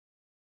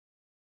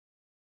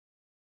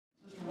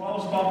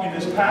Wallace bought me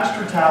this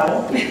pastor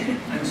towel,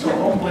 and so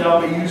hopefully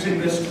I'll be using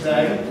this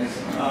today.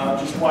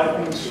 Just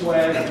wiping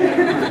sweat.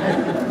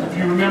 If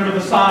you remember the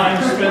sign,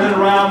 spin it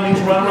around means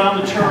run around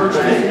the church.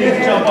 This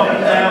means jump up and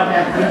down,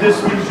 and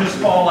this means just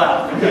fall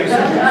out. Okay, so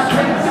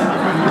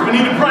if we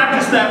need to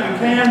practice that, we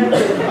can.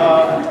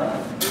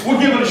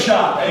 We'll give it a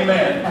shot.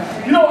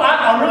 Amen. You know,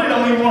 I really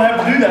don't even want to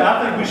have to do that.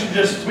 I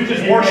think we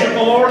just worship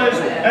the Lord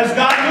as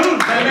God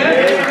moves.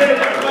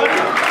 Amen.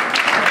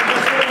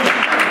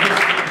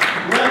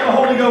 Let the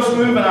Holy Ghost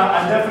move, and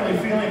I definitely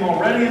feel Him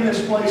already in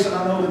this place, and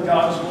I know that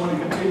God is going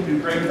to continue to do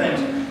great things.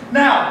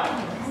 Now,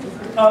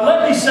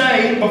 let me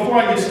say, before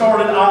I get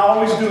started, I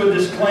always do a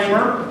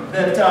disclaimer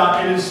that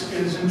it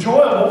is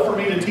enjoyable for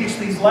me to teach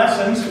these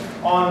lessons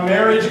on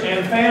marriage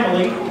and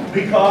family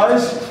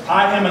because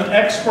I am an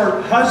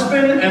expert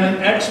husband and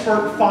an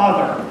expert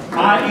father.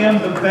 I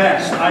am the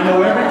best. I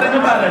know everything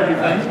about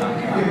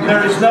everything.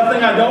 There is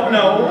nothing I don't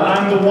know.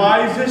 I'm the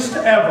wisest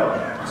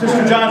ever.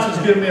 Sister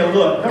Johnson's giving me a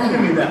look. Don't give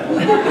me that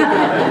look.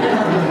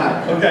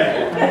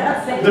 Okay.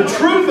 The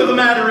truth of the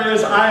matter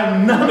is I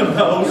am none of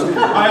those.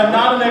 I am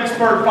not an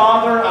expert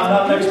father. I'm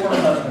not an expert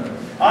husband.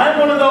 I'm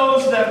one of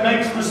those that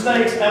makes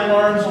mistakes and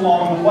learns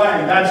along the way.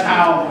 That's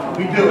how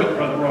we do it,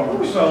 Brother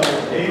Romer. So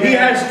he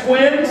has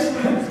twins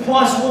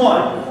plus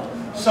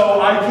one.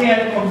 So I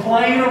can't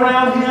complain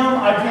around him.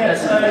 I can't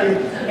say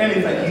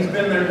anything. He's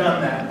been there,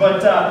 done that.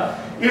 But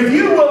if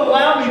you will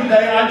allow me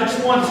today, I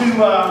just want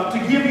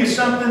to give you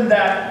something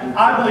that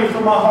I believe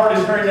from my heart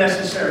is very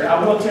necessary.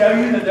 I will tell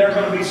you that there are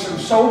going to be some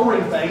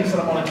sobering things that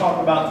I'm going to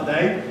talk about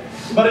today.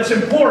 But it's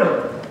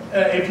important.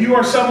 If you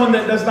are someone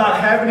that does not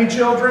have any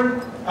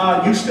children,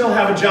 you still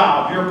have a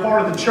job. You're a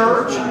part of the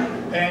church,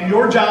 and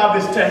your job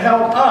is to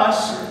help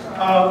us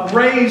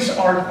raise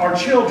our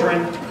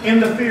children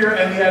in the fear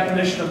and the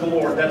admonition of the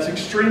Lord. That's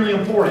extremely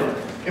important.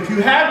 If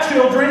you have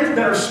children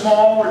that are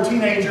small or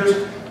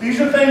teenagers, these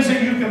are things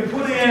that you can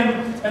put in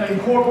and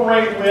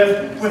incorporate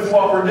with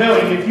what we're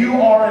doing. If you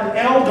are an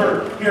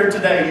elder here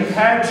today, you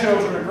have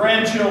children or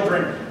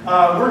grandchildren,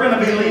 we're going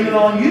to be leaning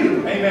on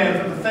you,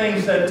 amen, for the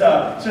things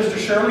that, Sister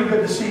Shirley,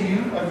 good to see you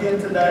again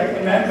today,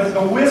 amen, but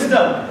the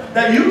wisdom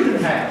that you can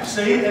have,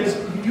 see,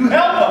 you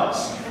help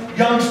us,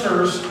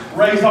 youngsters,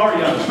 raise our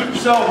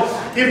youngsters. So,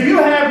 if you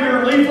have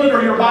your leaflet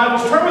or your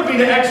Bibles, turn with me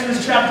to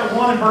Exodus chapter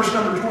 1 and verse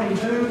number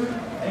 22,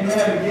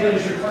 amen, again,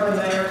 as you turn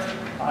there,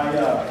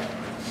 I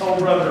told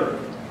Brother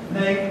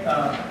Nate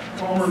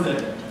Homer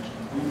that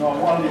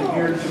I wanted him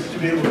here to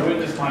be able to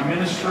witness my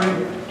ministry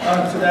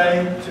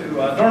today.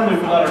 Normally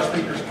we let our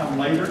speakers come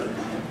later,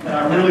 and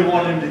I really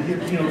wanted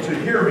him to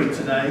hear me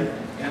today.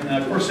 And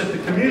of course, at the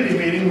community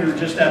meeting we were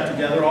just at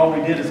together, all we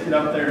did is get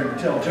up there and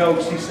tell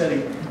jokes. He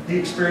said he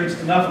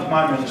experienced enough of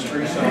my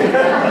ministry, so he's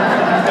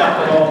got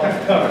that all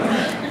covered.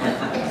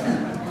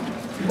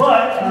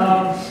 But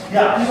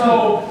yeah,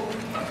 so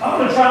I'm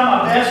going to try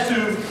my best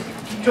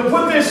to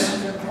put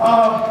this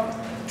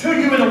to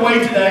you in a way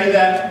today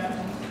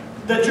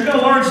that you're going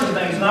to learn some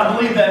things. And I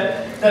believe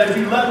that if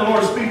you let the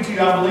Lord speak to you,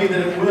 I believe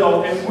that it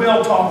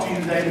will talk to you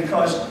today,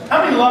 because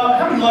how many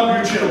love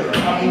your children?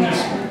 I mean,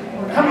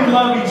 how many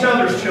love each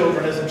other's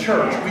children as a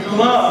church? We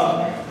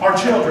love our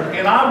children,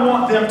 and I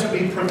want them to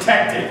be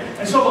protected.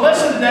 And so the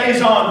lesson today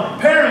is on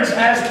parents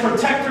as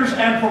protectors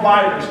and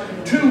providers.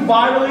 Two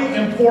vitally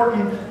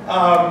important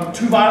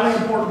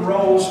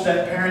roles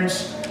that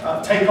parents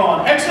take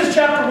on. Exodus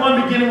chapter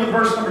 1, beginning with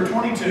verse number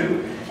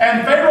 22.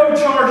 And Pharaoh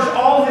charged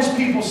all his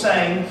people,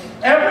 saying,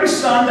 every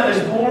son that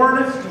is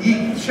born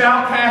ye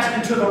shall cast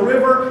into the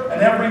river,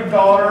 and every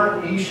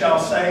daughter ye shall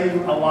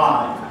save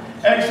alive.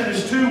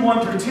 Exodus 2,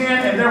 1 through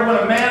 10. And there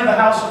went a man of the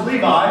house of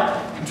Levi,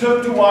 and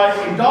took to wife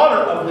a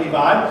daughter of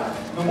Levi.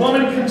 The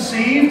woman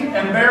conceived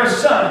and bare a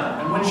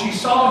son. And when she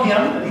saw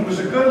him, that he was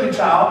a goodly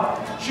child,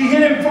 she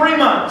hid him 3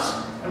 months.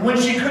 And when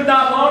she could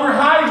not longer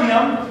hide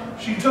him,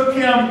 she took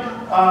for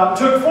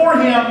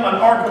him an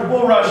ark of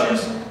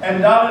bulrushes,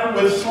 and dotted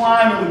it with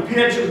slime and with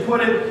pitch, and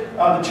put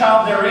the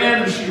child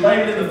therein, and she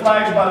laid it in the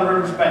flags by the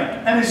river's bank.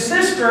 And his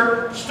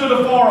sister stood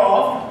afar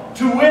off,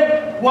 to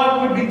wit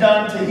what would be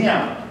done to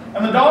him.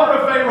 And the daughter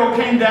of Pharaoh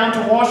came down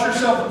to wash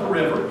herself at the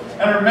river,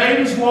 and her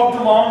maidens walked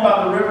along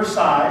by the river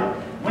side.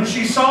 When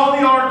she saw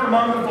the ark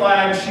among the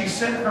flags, she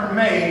sent her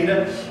maid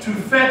to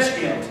fetch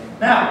it.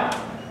 Now,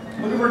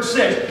 look at verse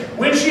 6.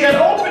 When she had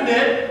opened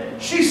it,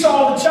 she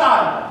saw the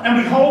child,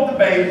 and behold, the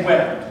babe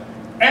wept.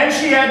 And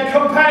she had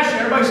compassion.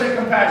 Everybody say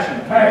compassion.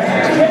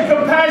 Compassion. She had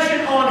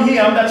compassion on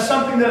him. That's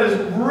something that is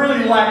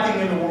really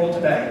lacking in the world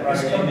today. Right?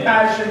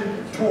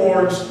 Compassion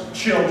towards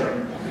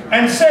children.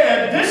 And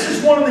said, this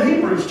is one of the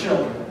Hebrews'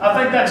 children. I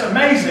think that's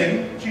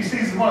amazing. She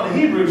sees one of the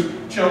Hebrews'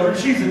 children.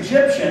 She's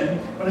Egyptian,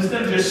 but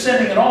instead of just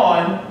sending it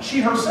on,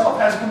 she herself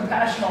has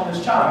compassion on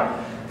this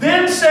child.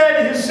 Then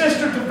said his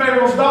sister to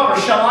Pharaoh's daughter,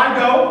 shall I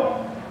go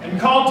and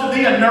call to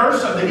thee a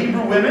nurse of the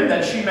Hebrew women,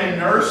 that she may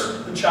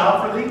nurse the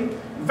child for thee?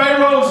 And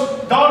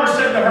Pharaoh's daughter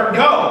said to her,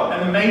 go.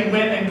 And the maid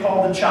went and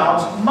called the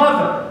child's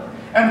mother.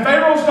 And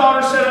Pharaoh's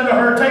daughter said unto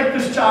her, take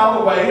this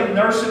child away and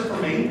nurse it for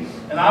me,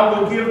 and I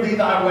will give thee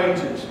thy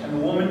wages. And the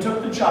woman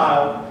took the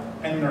child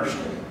and nursed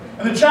it.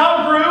 And the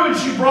child grew, and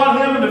she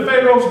brought him into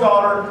Pharaoh's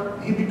daughter.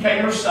 He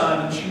became her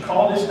son, and she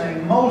called his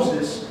name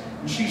Moses.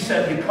 And she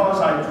said, because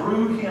I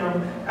drew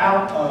him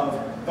out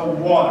of the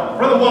water.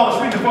 Brother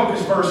Wallace, read the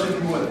focus verse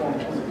if you would for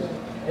me, please.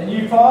 And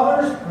you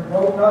fathers,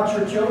 provoke not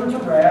your children to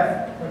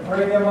wrath, but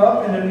bring them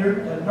up in the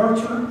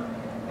nurture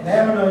and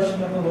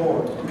admonition of the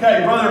Lord.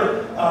 Okay,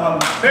 Brother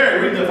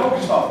Barry, read the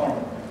focus off for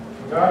me.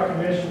 God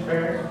commissioned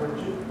parents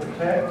to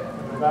protect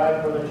and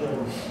provide for their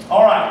children.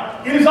 All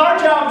right. It is our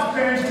job as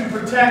parents to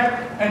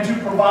protect and to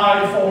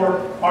provide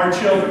for our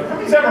children. How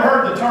many's ever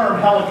heard the term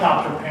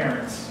helicopter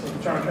parents? The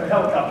term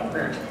helicopter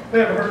parents. Have you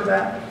ever heard of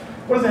that?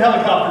 What does a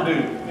helicopter do?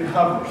 It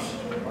hovers.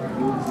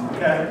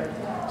 Okay.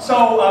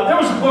 So there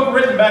was a book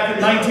written back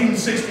in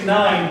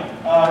 1969.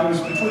 It was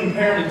between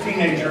parent and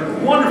teenager.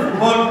 A wonderful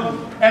book.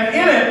 And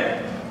in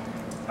it,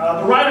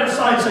 the writer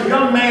cites a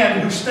young man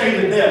who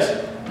stated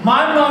this: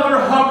 "My mother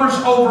hovers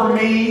over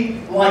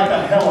me like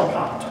a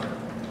helicopter."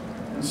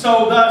 And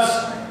so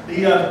thus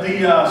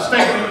the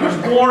statement was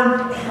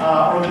born,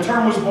 or the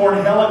term was born,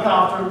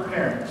 helicopter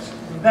parents.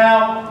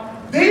 Now,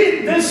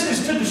 this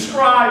is to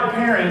describe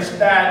parents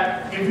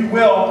that, if you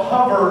will,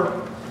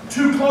 hover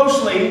too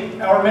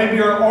closely or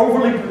maybe are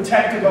overly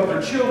protective of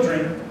their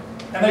children,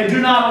 and they do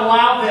not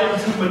allow them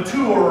to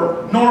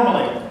mature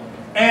normally.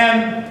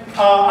 And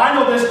I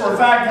know this for a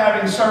fact,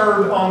 having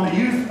served on the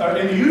youth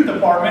in the youth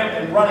department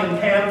and running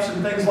camps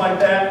and things like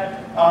that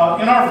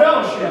in our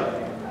fellowship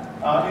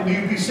in the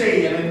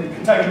UPC and in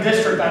Kentucky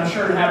District. I'm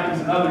sure it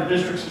happens in other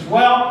districts as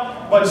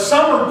well. But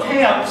summer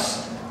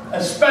camps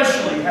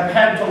especially have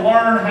had to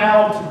learn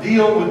how to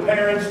deal with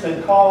parents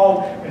that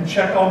call and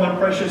check on their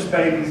precious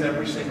babies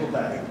every single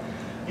day.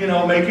 You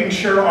know, making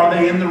sure, are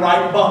they in the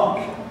right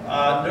bunk?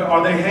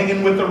 Are they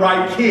hanging with the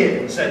right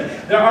kids? And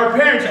there are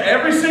parents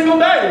every single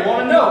day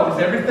want to know, is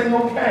everything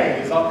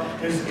okay?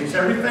 Is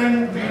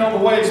everything, you know,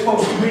 the way it's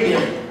supposed to be?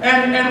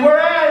 And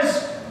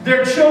whereas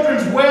their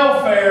children's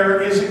welfare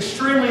is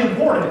extremely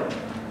important,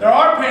 there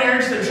are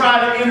parents that try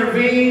to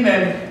intervene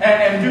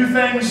and do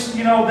things,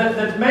 you know,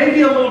 that may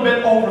be a little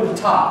bit over the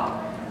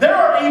top. There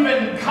are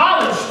even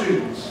college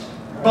students,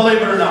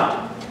 believe it or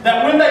not,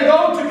 that when they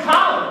go to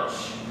college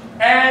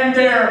and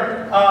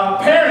their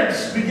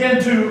parents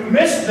begin to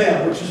miss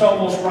them, which is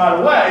almost right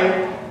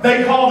away,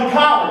 they call the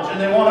college and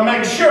they want to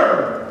make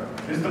sure,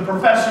 is the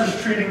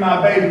professors treating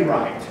my baby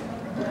right?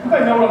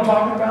 Anybody know what I'm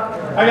talking about?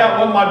 I got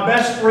one of my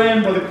best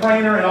friend, Brother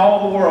Craner, in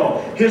all the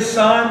world. His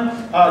son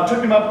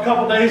took him up a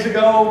couple days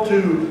ago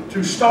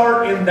to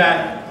start in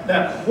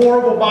that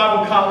horrible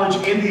Bible college,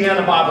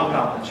 Indiana Bible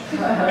College.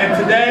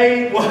 And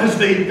today was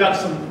got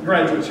some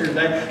graduates here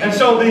today. And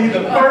so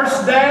the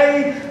first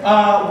day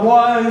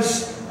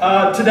was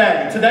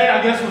today. Today,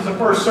 I guess, was the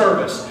first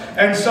service.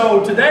 And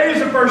so today is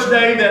the first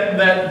day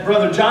that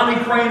Brother Johnny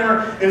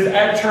Craner is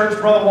at church,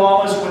 Brother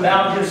Wallace,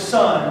 without his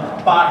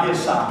son by his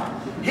side.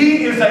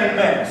 He is a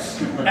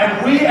mess.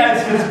 And we,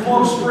 as his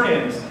close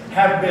friends,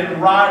 have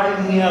been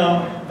riding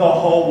him the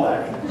whole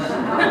way.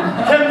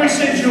 Can we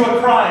send you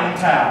a crying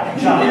towel,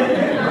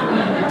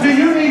 Johnny? Do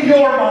you need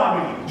your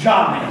mommy,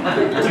 Johnny,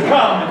 to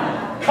come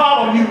and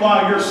coddle you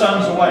while your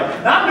son's away?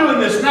 Now, I'm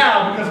doing this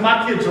now because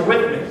my kids are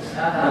with me.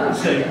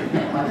 See?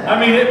 I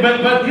mean,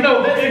 but you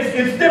know,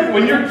 it's different.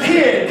 When your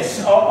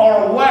kids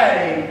are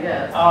away,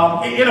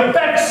 it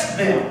affects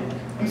them.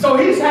 And so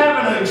he's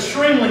having an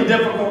extremely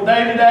difficult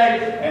day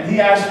today, and he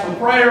asked for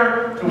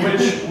prayer, to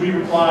which we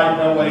replied,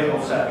 no way,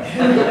 Jose.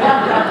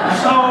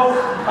 So,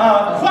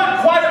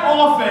 quite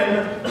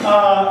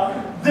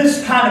often,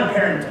 this kind of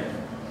parenting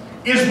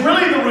is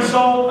really the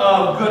result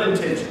of good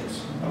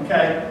intentions,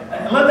 okay?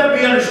 And let that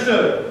be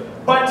understood.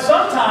 But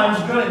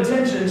sometimes good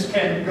intentions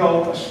can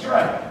go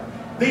astray.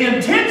 The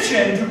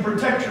intention to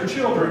protect your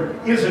children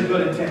is a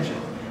good intention.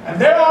 And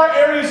there are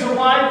areas of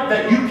life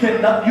that you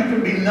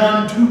can be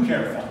none too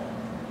careful.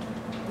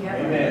 Yep.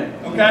 Amen.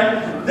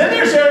 Okay? Then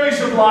there's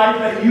areas of life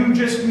that you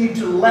just need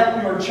to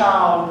let your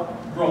child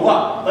grow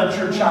up. Let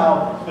your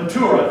child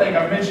mature. I think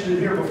I've mentioned it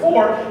here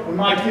before. When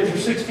my kids are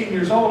 16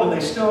 years old and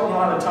they still don't know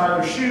how to tie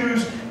their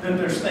shoes, then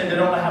they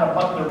don't know how to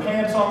button their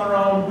pants on their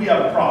own, we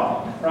have a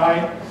problem,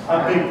 right?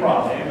 A big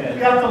problem. Amen.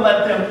 We have to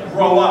let them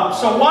grow up.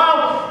 So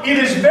while it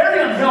is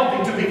very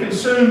unhealthy to be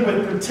consumed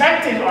with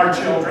protecting our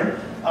children,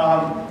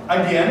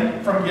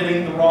 again, from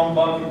getting the wrong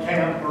bunk in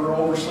camp or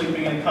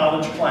oversleeping in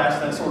college class,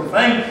 that sort of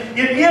thing,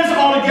 it is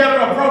altogether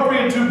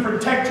appropriate to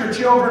protect your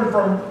children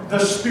from the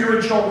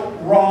spiritual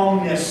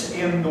wrongness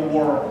in the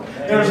world.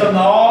 There's an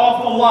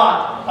awful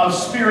lot of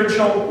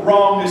spiritual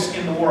wrongness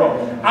in the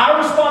world. Our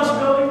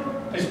responsibility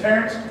as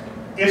parents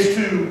is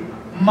to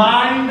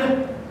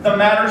mind the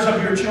matters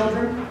of your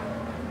children.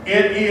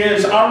 It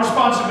is our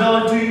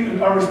responsibility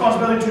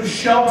to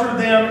shelter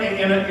them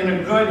in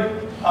a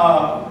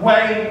good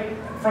way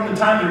from the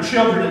time they're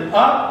children and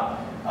up,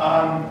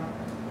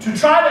 to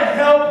try to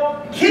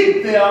help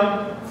keep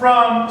them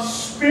from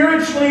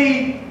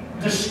spiritually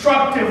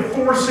destructive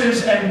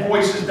forces and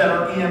voices that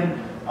are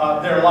in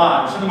their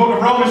lives. In the book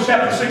of Romans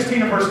chapter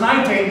 16 and verse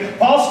 19,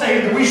 Paul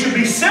stated that we should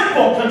be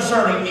simple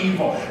concerning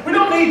evil. We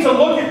don't need to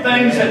look at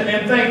things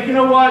and think, you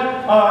know what,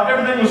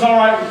 everything was all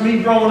right with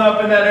me growing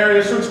up in that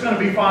area, so it's going to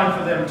be fine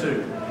for them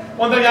too.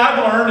 One thing I've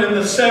learned in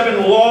the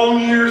 7 long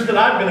years that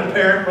I've been a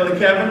parent, Brother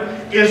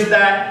Kevin, is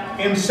that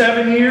in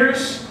 7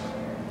 years,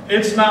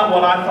 it's not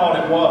what I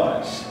thought it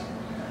was.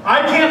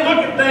 I can't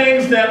look at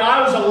things that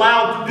I was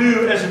allowed to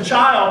do as a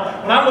child.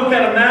 When I look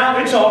at them now,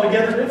 it's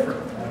altogether different.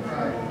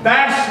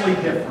 Vastly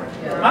different.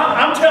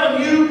 I'm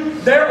telling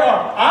you,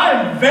 I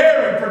am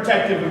very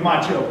protective of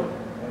my children.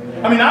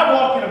 I mean, I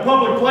walk in a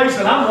public place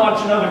and I'm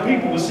watching other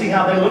people to see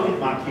how they look at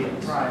my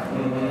kids.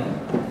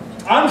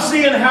 I'm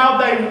seeing how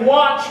they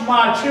watch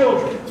my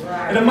children.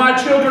 And if my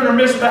children are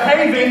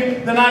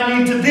misbehaving, then I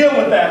need to deal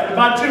with that. If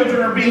my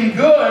children are being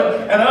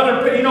good and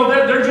other, you know,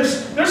 there's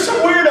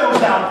some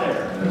weirdos out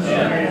there.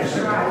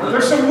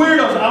 There's some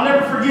weirdos. I'll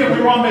never forget,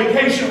 we were on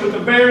vacation with the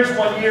Bears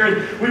one year,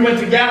 and we went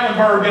to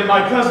Gatlinburg, and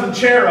my cousin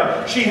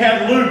Chera, she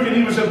had Luke, and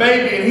he was a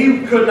baby, and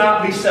he could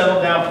not be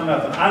settled down for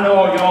nothing. I know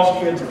all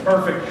y'all's kids are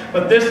perfect,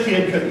 but this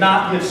kid could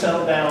not get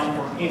settled down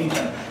for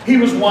anything. He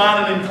was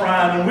whining and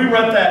crying, and we were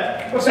at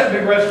that, what's that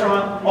big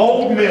restaurant?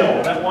 Old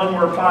Mill, that one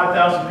where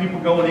 5,000 people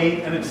go and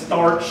eat, and it's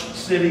Starch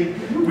City.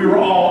 We were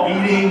all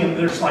eating, and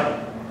there's like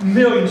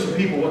millions of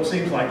people, it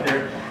seems like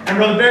there. And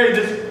Brother Barry,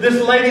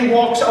 this lady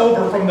walks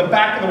over from the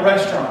back of the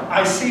restaurant.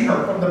 I see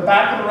her from the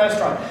back of the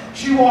restaurant.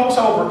 She walks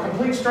over,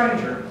 complete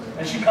stranger,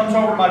 and she comes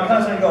over to my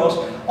cousin and goes,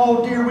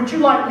 "Oh dear, would you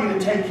like me to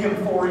take him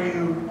for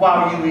you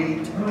while you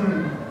eat?"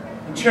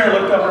 And Cherry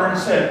looked up at her and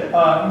said,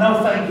 "No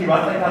thank you,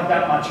 I think I've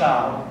got my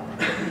child."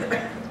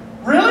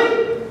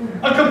 Really?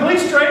 A complete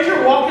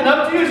stranger walking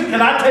up to you,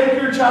 "Can I take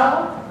your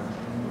child?"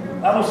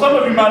 I know some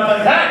of you might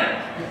think, "Hey,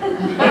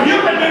 if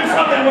you can do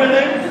something with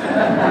him,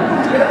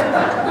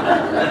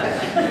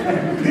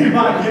 be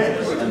my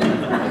guest."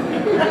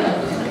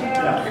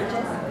 Yeah.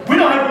 We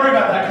don't have to worry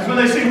about that, because when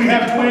they see we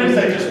have twins,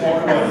 they just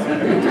walk away.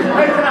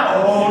 Hey,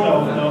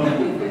 oh, no.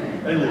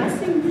 They leave.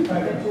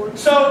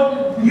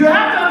 So, you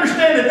have to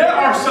understand that there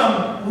are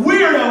some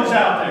weirdos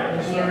out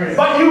there.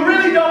 But you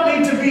really don't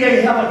need to be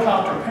a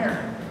helicopter parent.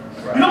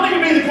 You don't need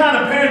to be the kind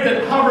of parent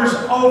that hovers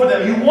over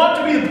them. You want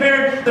to be the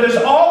parent that is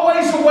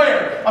always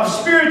aware of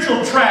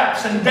spiritual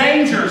traps and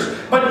dangers.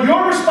 But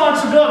your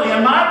responsibility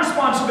and my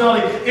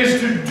responsibility is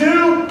to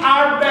do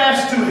our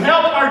best to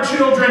help our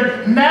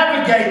children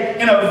navigate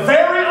in a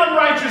very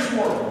unrighteous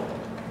world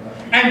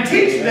and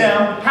teach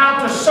them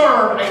how to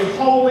serve a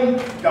holy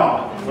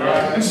God.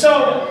 And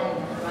so,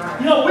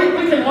 you know, we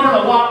can learn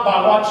a lot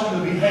by watching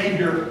the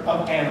behavior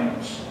of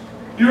animals.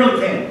 You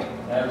really can.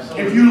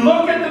 Absolutely. If you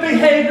look at the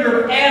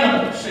behavior of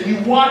animals and you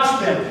watch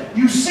them,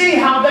 you see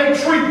how they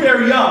treat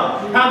their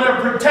young, how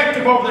they're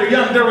protective over their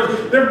young. There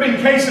have been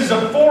cases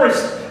of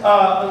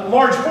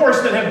large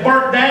forests that have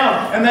burnt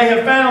down, and they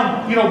have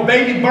found, you know,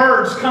 baby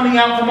birds coming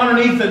out from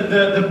underneath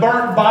the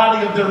burnt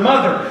body of their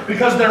mother,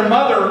 because their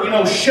mother, you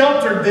know,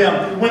 sheltered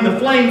them when the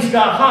flames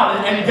got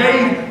hot and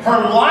gave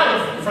her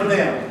life for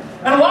them.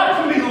 And a lot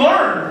can be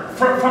learned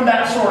from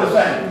that sort of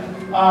thing.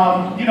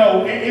 You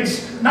know,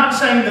 it's not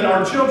saying that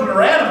our children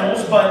are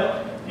animals,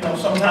 but, you know,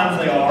 sometimes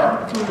they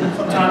are.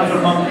 Sometimes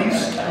they're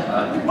monkeys.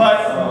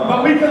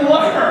 But we can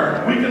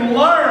learn. We can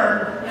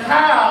learn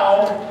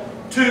how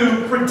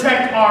to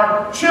protect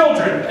our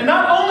children. And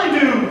not only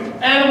do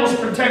animals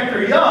protect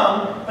their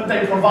young, but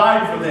they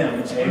provide for them.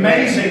 It's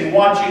amazing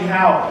watching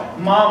how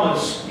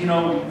mamas, you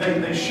know,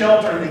 they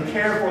shelter and they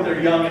care for their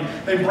young, and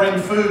they bring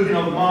food. You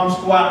know, the moms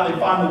go out and they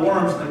find the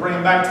worms and they bring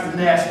them back to the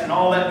nest and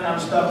all that kind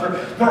of stuff.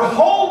 Their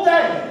whole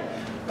day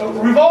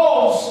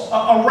revolves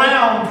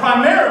around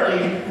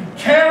primarily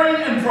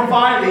caring and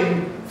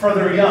providing for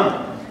their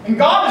young. And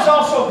God has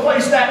also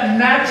placed that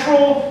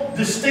natural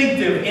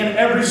distinctive in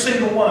every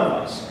single one of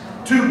us,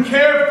 to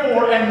care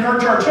for and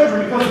nurture our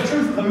children, because the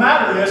truth of the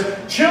matter is,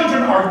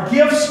 children are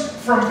gifts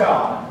from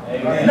God.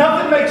 Amen.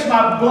 Nothing makes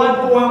my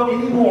blood boil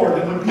any more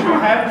than when people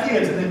have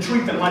kids and then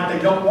treat them like they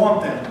don't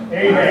want them.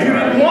 Amen. If you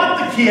didn't want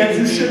the kids,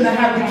 you shouldn't have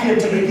had the kid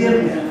to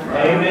begin with.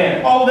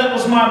 Amen. Oh, that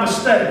was my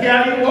mistake.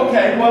 Yeah,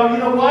 okay, well, you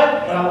know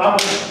what? Well, I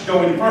won't go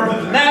any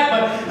further than that,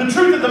 but the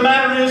truth of the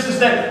matter is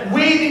that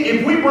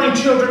if we bring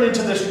children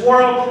into this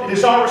world, it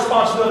is our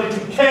responsibility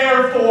to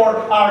care for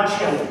our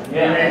children.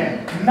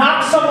 Amen.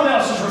 Not someone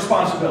else's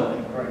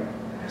responsibility.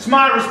 It's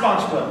my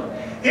responsibility.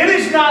 It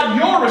is not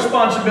your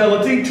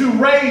responsibility to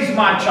raise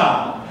my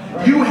child.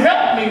 You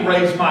help me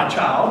raise my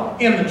child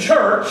in the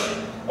church,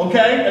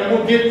 okay? And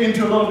we'll get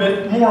into a little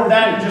bit more of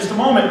that in just a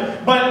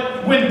moment.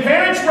 But when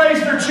parents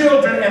raise their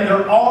children and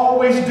they're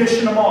always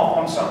dishing them off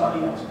on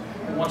somebody else,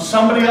 they want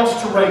somebody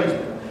else to raise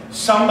them,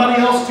 somebody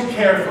else to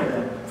care for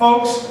them.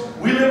 Folks,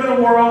 we live in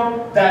a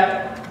world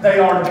that they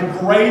are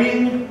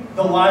degrading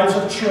the lives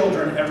of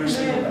children every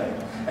single day.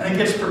 And it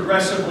gets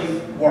progressively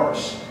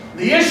worse.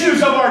 The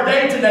issues of our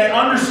day today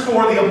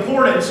underscore the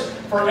importance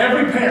for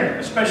every parent,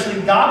 especially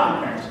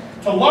godly parents,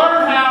 to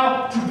learn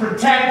how to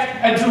protect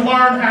and to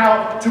learn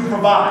how to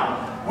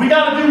provide. We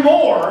got to do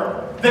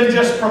more than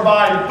just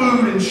provide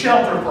food and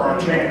shelter for our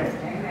children.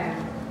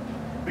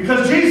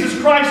 Because Jesus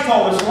Christ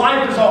told us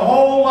life is a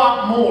whole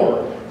lot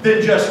more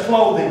than just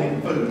clothing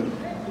and food.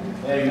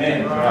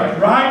 Amen.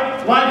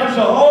 Right? Life is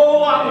a whole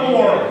lot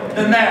more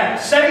than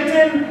that.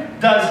 Satan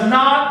does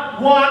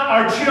not want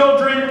our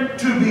children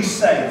to be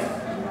safe.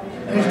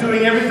 And he's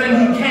doing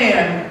everything he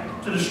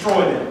can to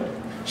destroy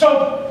them.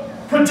 So,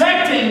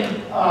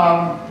 protecting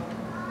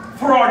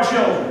for our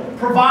children,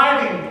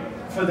 providing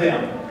for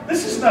them,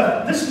 this is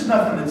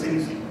nothing that's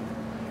easy.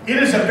 It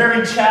is a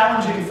very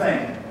challenging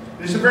thing.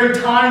 It is a very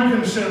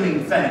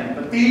time-consuming thing.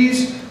 But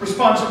these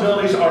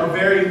responsibilities are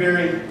very,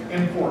 very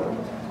important.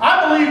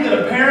 I believe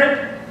that a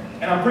parent,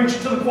 and I'm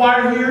preaching to the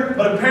choir here,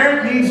 but a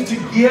parent needs to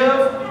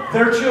give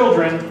their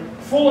children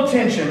full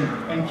attention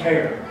and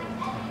care.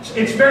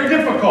 It's very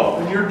difficult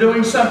when you're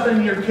doing something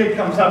and your kid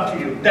comes up to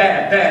you.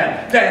 Dad,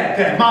 dad, dad,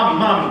 dad, mommy,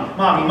 mommy,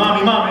 mommy,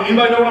 mommy, mommy.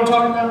 Anybody know what I'm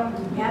talking about?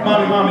 Yeah.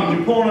 Mommy, mommy.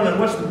 You pulling and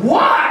what's the,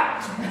 what?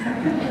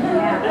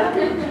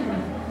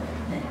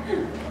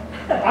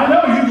 I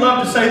know you'd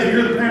love to say that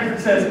you're the parent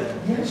that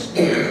says, yes,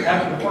 dear,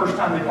 after the first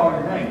time they call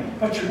your name.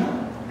 But you're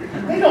not.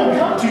 They don't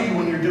come to you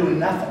when you're doing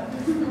nothing.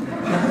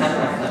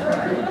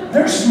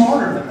 They're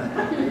smarter than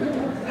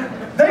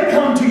that. They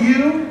come to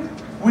you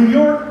when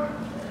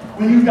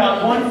you've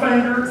got one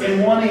finger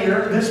in one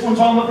ear, this one's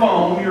on the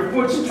phone, your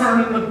foot's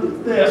turning to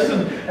this,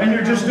 and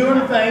you're just doing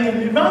a thing,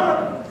 and you're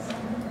not.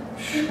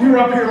 We were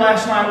up here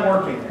last night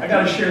working. I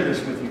got to share this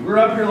with you. We were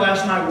up here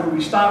last night where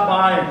we stopped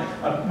by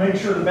and I made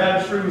sure the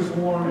baptistry was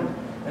warm,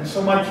 and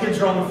so my kids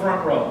are on the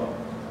front row.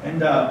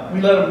 And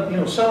we let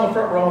them, sit on the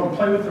front row and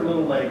play with their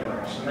little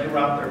Legos. And they were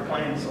out there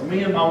playing. So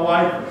me and my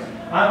wife,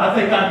 I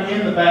think I'm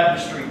in the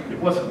baptistry. It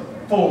wasn't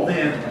full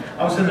then.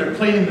 I was in there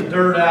cleaning the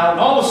dirt out.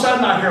 And all of a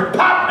sudden I hear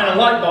pop and a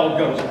light bulb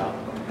goes out.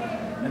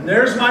 And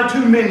there's my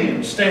two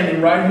minions standing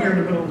right here in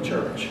the middle of the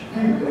church.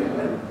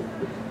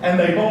 And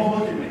they both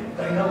look at me.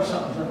 They know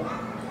something's up.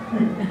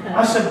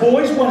 I said,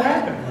 boys, what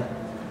happened?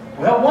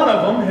 Well, one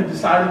of them had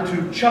decided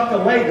to chuck a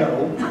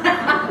Lego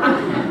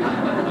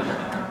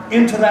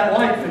into that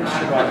light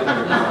fixture right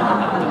there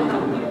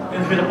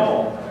and hit a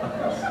ball.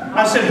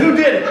 I said, who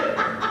did it?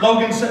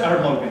 Logan said, or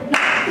Logan. We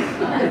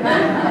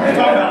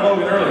talked about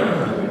Logan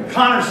earlier.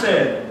 Connor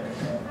said,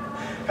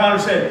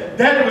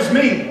 Dad, it was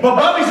me, but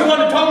Bubby's the one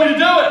that told me to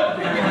do it.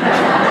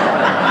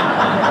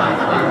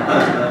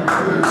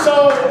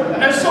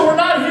 So we're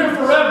not here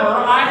forever.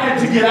 I had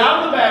to get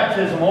out of the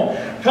baptismal,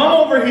 come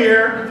over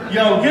here,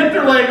 get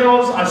their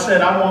Legos. I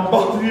said, I want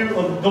both of you.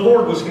 The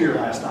Lord was here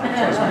last night,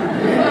 trust me.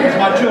 Because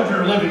my children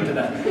are living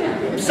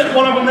today. Set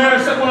one of them there,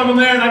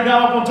 and I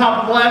got up on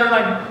top of the ladder, and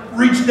I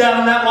reached down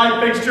in that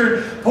light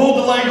fixture, pulled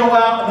the Lego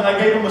out, and then I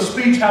gave them a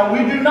speech how we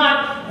do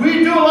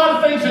a lot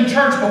of things in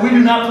church, but we do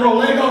not throw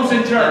Legos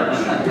in church.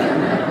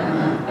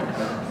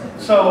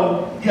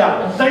 So,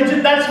 yeah,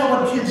 that's how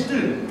what kids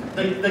do.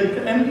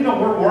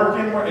 We're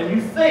working, and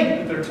you think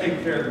that they're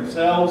taking care of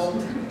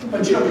themselves,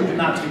 but children do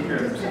not take care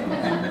of themselves.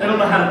 They don't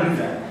know how to do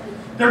that.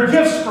 They're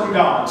gifts from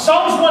God.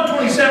 Psalms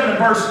 127 and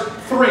verse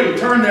 3.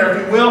 Turn there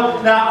if you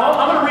will. Now,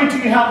 I'm going to read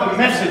to you how the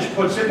Message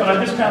puts it, but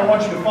I just kind of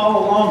want you to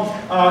follow along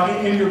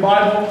in your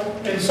Bible.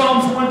 In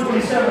Psalms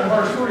 127 and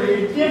verse 3,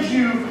 it gives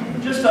you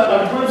just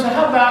a glimpse of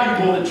how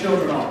valuable the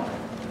children are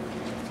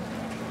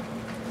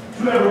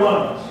to every one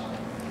of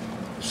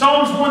us.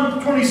 Psalms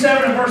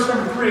 127 and verse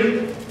number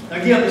 3.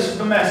 Again, this is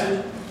the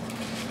Message.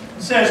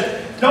 It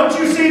says, don't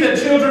you see that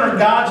children are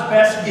God's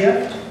best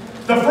gift?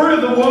 The fruit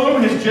of the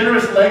womb, His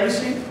generous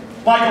legacy.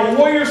 Like a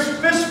warrior's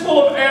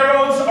fistful of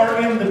arrows are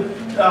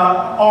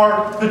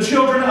the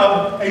children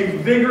of a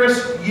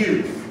vigorous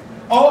youth.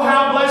 Oh,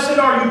 how blessed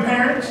are you,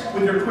 parents,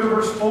 with your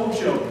quivers full of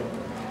children.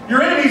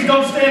 Your enemies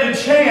don't stand a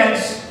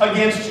chance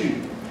against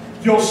you.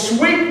 You'll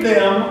sweep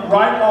them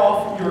right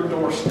off your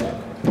doorstep.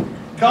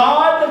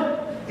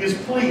 God is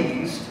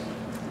pleased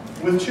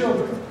with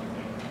children.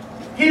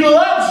 He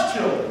loves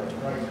children.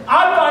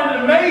 I find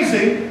it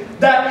amazing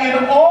that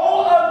in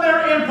all of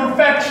their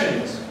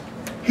imperfections,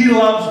 He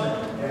loves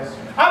them. Yes.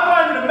 I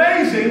find it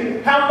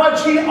amazing how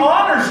much He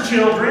honors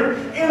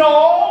children in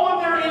all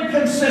of their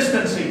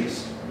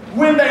inconsistencies.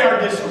 When they are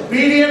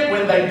disobedient,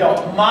 when they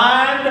don't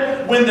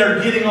mind, when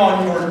they're getting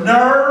on your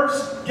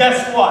nerves,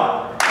 guess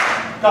what?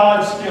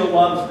 God still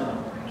loves them.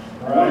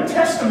 Right. What a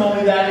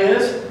testimony that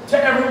is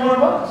to every one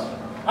of us.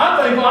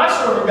 I'm thankful I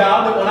serve a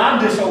God that when I'm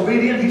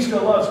disobedient, He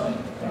still loves me.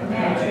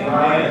 Amen.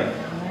 Amen.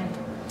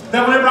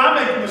 That whenever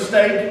I make a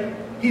mistake,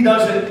 He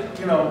doesn't,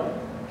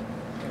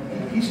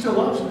 He still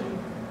loves me.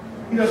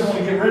 He doesn't want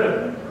to get rid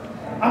of me.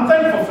 I'm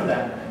thankful for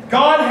that.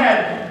 God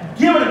had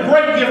given a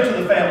great gift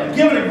to the family,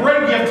 given a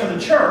great gift to the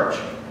church.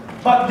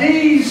 But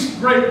these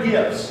great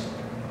gifts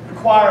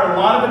require a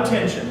lot of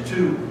attention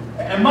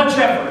and much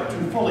effort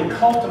to fully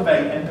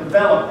cultivate and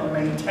develop and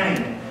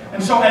maintain.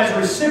 And so as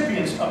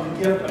recipients of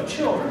the gift of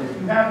children, if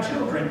you have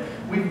children,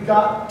 we've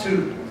got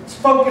to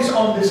focus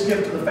on this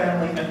gift to the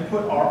family and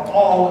put our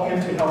all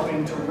into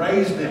helping to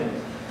raise them.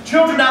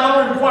 Children not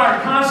only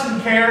require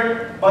constant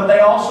care, but they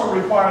also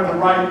require the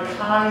right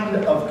kind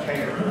of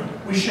care.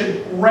 We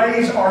should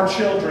raise our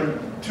children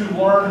to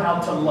learn how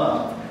to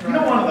love. You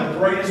know, one of the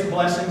greatest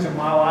blessings in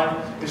my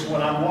life is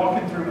when I'm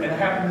walking through, and it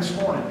happened this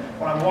morning,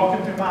 when I'm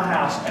walking through my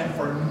house and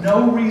for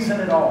no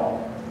reason at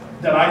all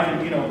that I can,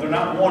 they're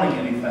not wanting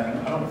anything,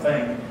 I don't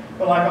think.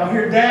 But like I'll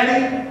hear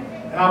Daddy,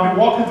 and I'll be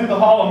walking through the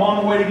hall, I'm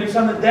on the way to get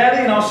something,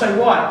 Daddy, and I'll say,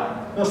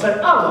 what? They'll say,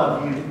 I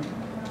love you.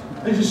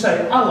 They just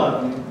say, I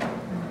love you.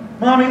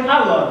 Mommy,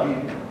 I love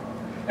you.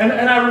 And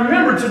I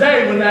remember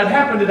today, when that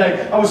happened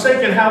today, I was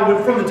thinking how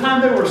from the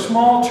time they were a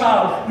small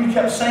child, we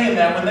kept saying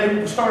that. When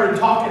they started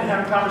talking and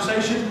having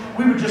conversations,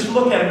 we would just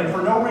look at them, and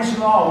for no reason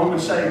at all, I'd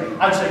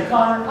say,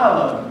 Connor, I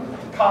love you.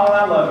 Colin,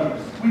 I love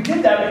you. We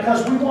did that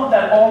because we want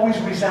that always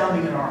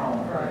resounding in our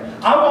home.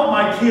 Right. I want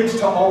my kids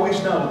to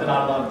always know that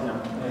I love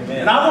them. Amen.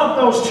 And I want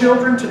those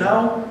children to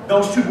know,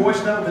 those two boys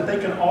to know, that they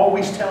can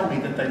always tell me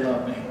that they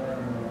love me.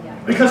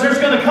 Because there's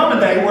going to come a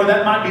day where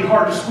that might be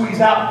hard to squeeze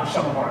out for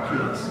some of our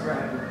kids.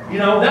 Right.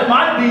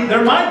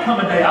 There might come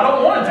a day, I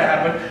don't want it to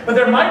happen, but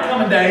there might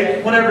come a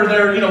day whenever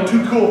they're,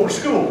 too cool for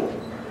school.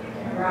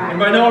 Right.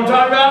 Anybody know what I'm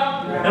talking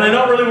about? Right. And they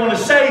don't really want to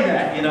say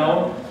that,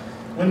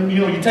 When,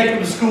 you take them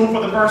to school for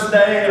the first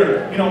day,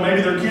 or,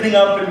 maybe they're getting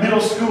up in middle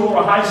school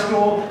or high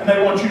school, and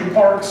they want you to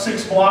park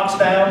 6 blocks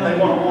down, they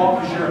want to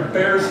walk because you're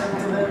embarrassing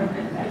to them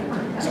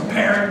as a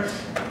parent.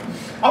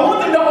 I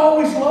want them to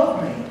always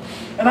love me.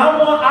 And I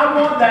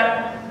want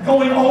that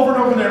going over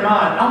and over their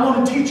mind. I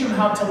want to teach them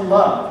how to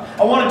love.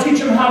 I want to teach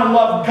them how to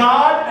love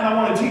God, and I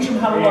want to teach them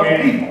how to love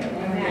people.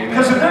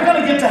 Because if they're going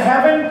to get to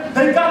heaven,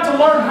 they've got to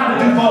learn how to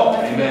do both.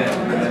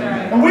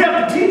 Amen. And we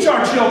have to teach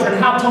our children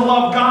how to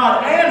love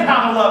God and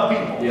how to love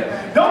people.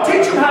 Yeah. Don't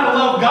teach them how to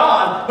love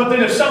God, but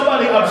then if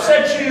somebody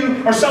upsets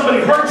you or somebody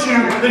hurts you,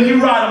 then you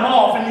write them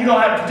off and you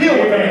don't have to deal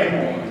with them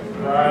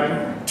anymore.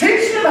 Right.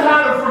 Teach them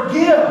how to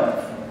forgive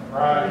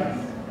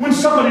when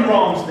somebody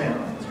wrongs them.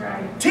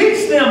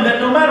 Teach them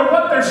that no matter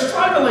what their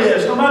struggle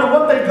is, no matter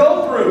what they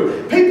go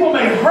through, people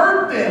may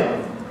hurt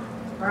them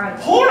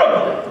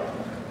horribly,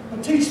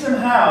 but teach them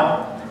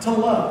how to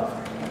love.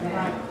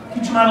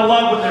 Teach them how to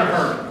love when they're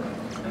hurt.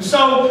 And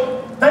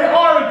so they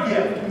are a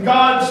gift, and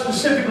God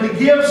specifically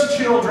gives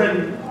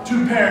children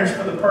to parents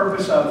for the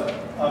purpose of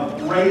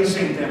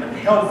raising them and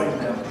helping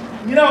them.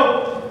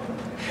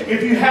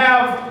 If you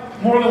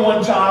have more than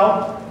one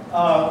child,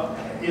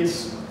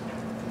 it's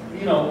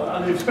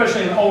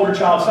especially an older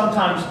child,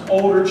 sometimes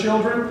older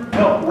children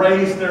help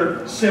raise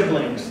their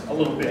siblings a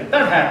little bit.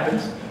 That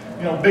happens.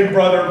 Big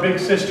brother, big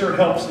sister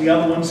helps the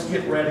other ones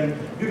get ready.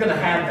 You're going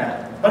to have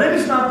that. But it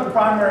is not the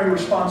primary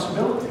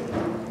responsibility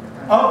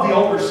of the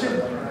older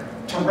sibling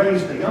to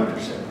raise the younger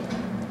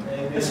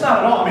sibling. It's not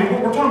at all.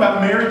 We're talking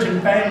about marriage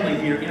and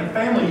family here. In a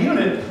family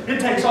unit,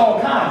 it takes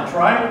all kinds,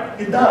 right?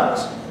 It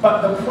does.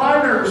 But the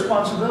primary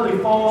responsibility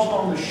falls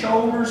on the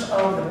shoulders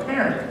of the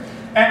parent.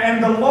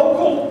 And the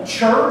local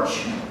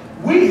church,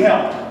 we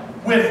help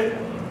with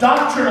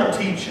doctrinal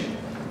teaching,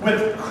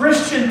 with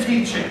Christian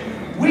teaching.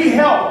 We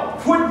help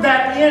put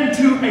that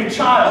into a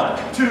child.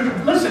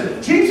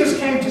 Listen, Jesus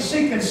came to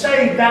seek and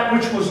save that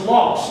which was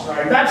lost.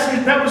 Right.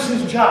 That was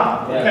his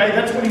job. Okay,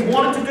 that's what he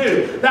wanted to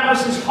do. That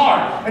was his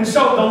heart. And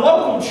so the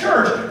local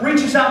church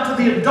reaches out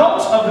to the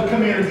adults of the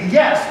community.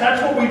 Yes,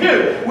 that's what we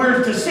do.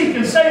 We're to seek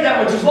and save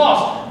that which is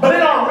lost. But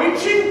in our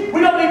reaching, we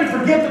don't need to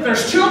forget that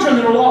there's children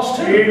that are lost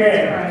too.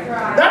 Amen.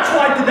 That's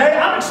why today,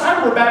 I'm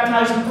excited we're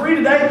baptizing 3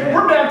 today.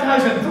 We're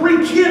baptizing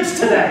 3 kids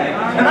today.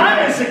 And I'm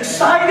as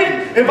excited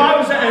as if I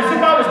was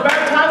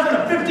baptizing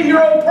a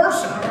 50-year-old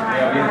person.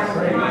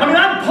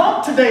 I'm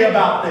pumped today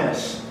about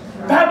this.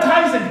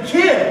 Baptizing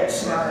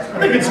kids. I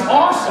think it's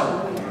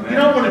awesome.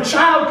 When a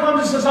child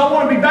comes and says, I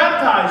want to be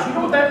baptized, you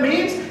know what that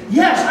means?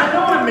 Yes, I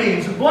know what it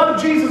means. The blood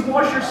of Jesus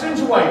wash your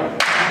sins away.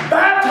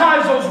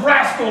 Baptize those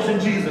rascals in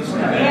Jesus'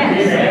 name.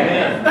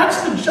 Yes.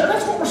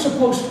 That's what we're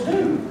supposed to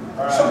do.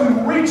 So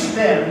we reach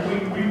them.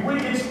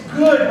 It's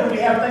good when we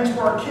have things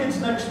for our kids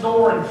next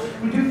door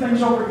and we do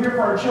things over here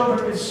for our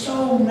children. It's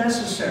so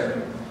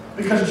necessary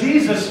because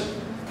Jesus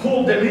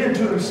pulled them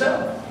into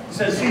himself. He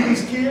says, see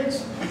these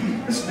kids?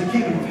 This is the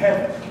kingdom of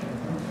heaven.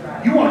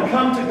 You want to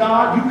come to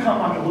God, you come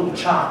like a little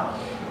child.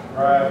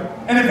 Right.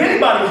 And if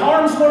anybody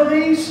harms one of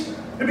these,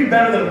 it'd be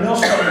better than a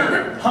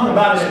millstone hung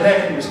about his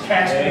neck and was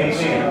cast into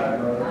sin.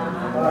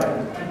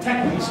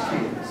 Protect these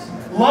kids.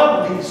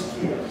 Love these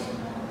kids.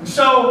 And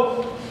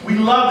so we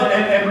love it.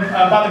 And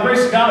by the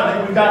grace of God, I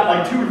think we've got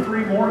like 2 or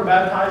 3 more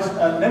baptized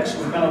next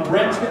week. I know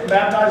Brent's getting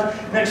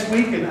baptized next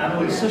week, and I know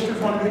his sisters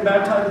want to get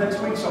baptized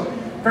next week. So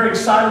very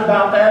excited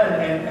about that,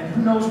 and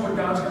who knows what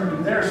God's going to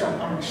do there. So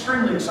I'm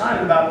extremely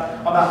excited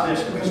about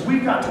this because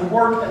we've got to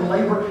work and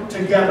labor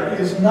together. It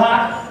is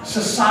not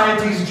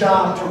society's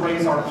job to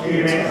raise our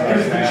kids. It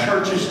is the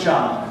church's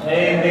job.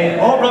 Amen.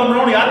 Oh, Brother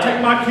Maroney, I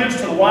take my kids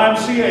to the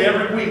YMCA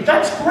every week.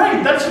 That's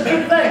great. That's a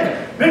good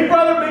thing. Big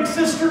brother, big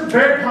sister,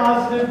 very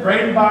positive,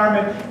 great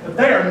environment. But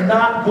they are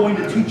not going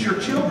to teach your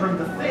children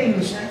the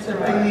things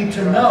that they need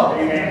to know.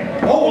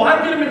 Oh, well,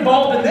 I get them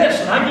involved in this,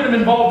 and I get them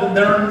involved in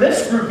they're in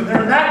this group, and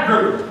they're in that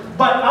group.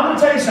 But I'm going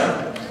to tell you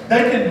something.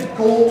 They can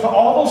go to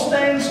all those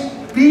things,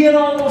 be in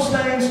all those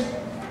things,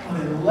 but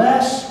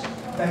unless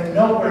they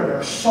know where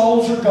their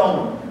souls are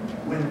going,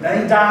 when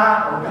they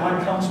die or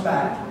God comes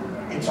back,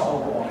 it's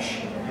all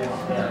wash.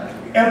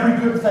 Every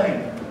good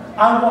thing.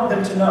 I want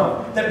them to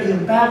know that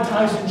being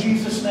baptized in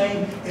Jesus'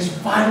 name is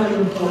vitally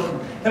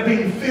important. That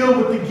being filled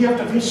with the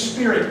gift of His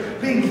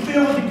Spirit, being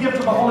filled with the gift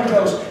of the Holy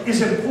Ghost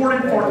is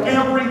important for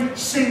every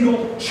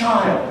single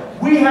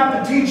child. We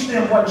have to teach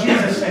them what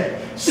Jesus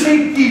said.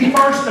 Seek ye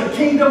first the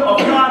kingdom of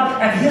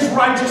God and His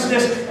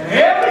righteousness, and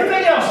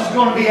everything else is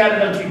going to be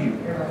added unto you.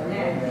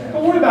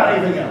 Don't worry about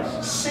anything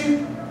else.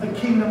 Seek the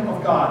kingdom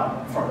of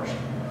God first.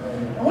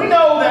 And we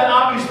know that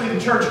obviously the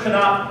church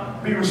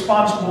cannot be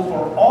responsible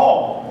for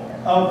all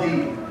of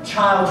the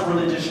child's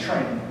religious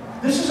training.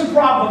 This is a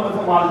problem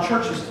with a lot of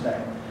churches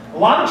today. A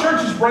lot of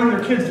churches bring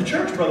their kids to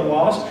church, Brother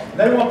Wallace, and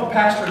they want the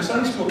pastor and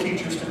Sunday school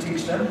teachers to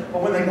teach them,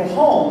 but when they go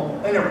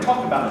home, they never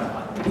talk about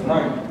it.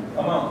 Right.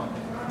 Come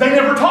on. They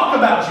never talk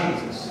about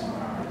Jesus.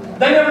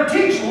 They never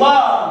teach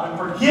love and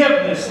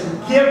forgiveness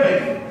and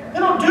giving. They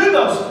don't do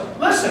those.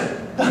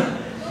 Listen,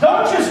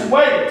 don't just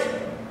wait.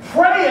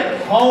 Pray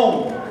at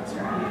home.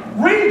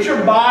 Read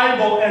your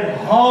Bible at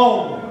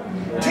home.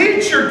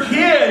 Teach your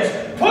kids.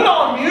 Put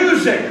on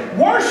music.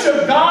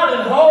 Worship God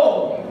at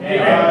home.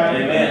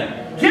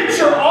 Amen. Get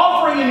your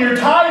offering and your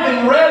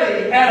tithing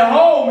ready at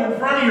home in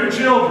front of your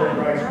children.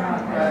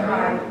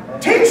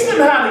 Teach them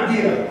how to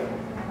give.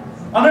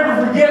 I'll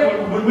never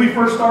forget when we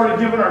first started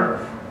giving our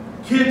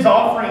kids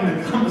offering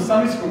to come to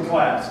Sunday school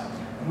class.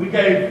 We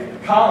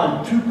gave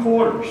Colin 2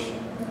 quarters.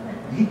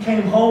 He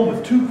came home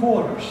with 2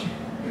 quarters.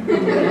 He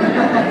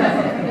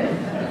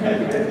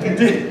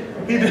did.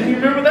 You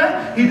remember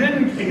that? He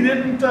didn't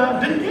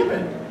give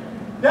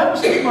it. That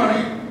was his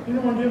money. He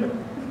didn't want to give it.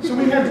 So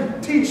we had to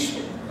teach.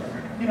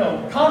 You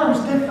know, Connor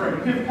was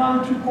different. You give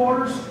Connor 2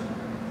 quarters,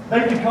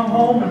 they could come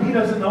home and he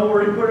doesn't know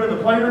where he put it in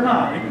the plate or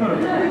not. He could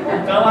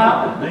have fell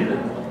out and needed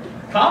it.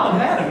 Colin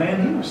had it,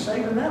 man. He was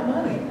saving that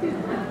money.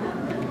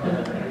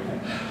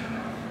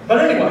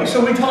 But anyway,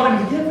 so we taught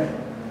him to give it.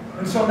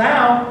 And so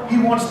now he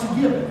wants to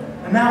give it.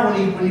 And now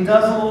when he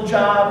does a little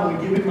job and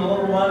we give him a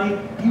little money,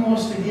 he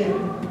wants to give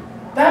it.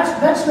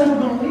 That's never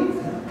going to leave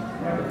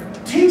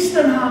them. Teach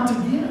them how to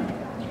give.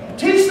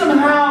 Teach them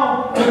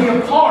how to be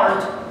a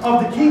part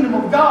of the kingdom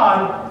of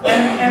God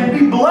and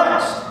be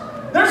blessed.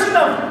 There's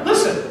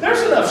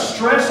enough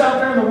stress out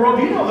there in the world.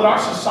 Do you know that our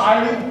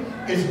society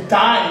is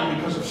dying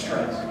because of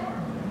stress?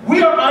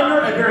 We are under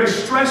a very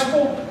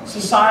stressful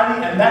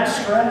society, and that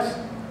stress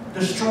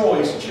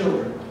destroys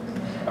children.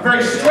 A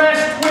very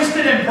stressed,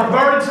 twisted, and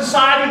perverted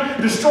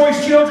society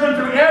destroys children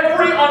through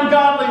every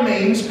ungodly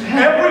means,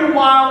 every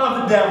wile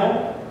of the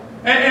devil.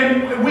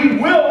 And we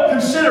will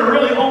consider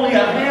really only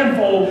a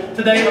handful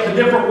today of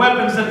the different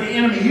weapons that the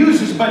enemy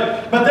uses,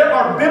 but there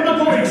are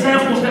biblical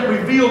examples that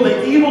reveal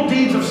the evil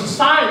deeds of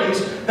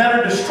societies that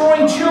are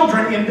destroying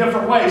children in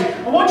different ways.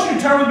 I want you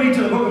to turn with me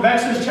to the book of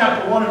Exodus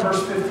chapter 1 and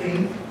verse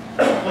 15.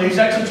 Please,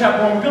 Exodus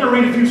chapter 1. We're going to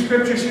read a few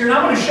scriptures here, and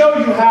I'm going to show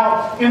you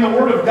how in the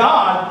Word of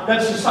God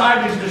that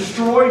societies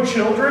destroy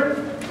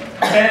children,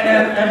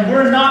 and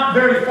we're not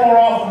very far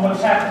off from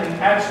what's happening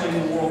actually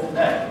in the world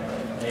today.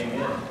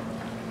 Amen.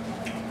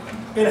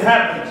 It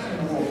happens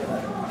in the world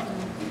today.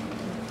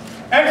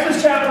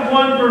 Exodus chapter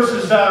 1,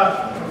 verses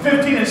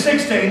 15 and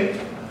 16.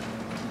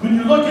 When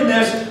you look at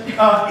this,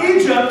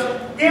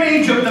 in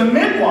Egypt, the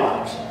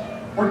midwives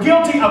were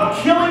guilty of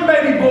killing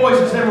baby boys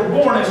as they were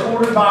born, as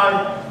ordered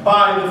by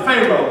the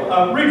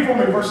Pharaoh. Read for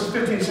me verses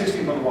 15 and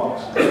 16, Brother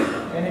Wallace.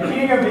 And the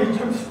king of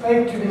Egypt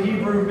spake to the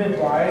Hebrew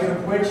midwives,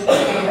 of which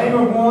the name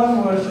of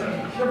one was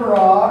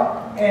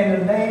Shiphrah,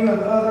 and the name of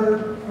the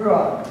other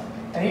Ruah.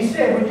 And he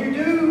said, when you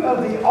do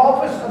of the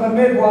office of a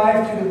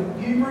midwife to the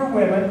Hebrew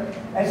women,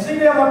 and see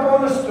them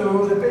upon the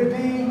stools, if it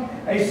be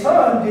a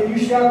son, then you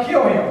shall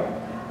kill him.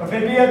 If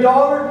it be a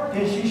daughter,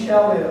 then she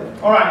shall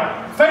live. All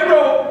right.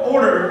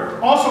 Pharaoh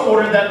also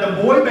ordered that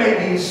the boy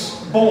babies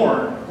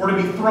born were to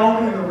be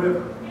thrown in the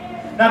river.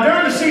 Now,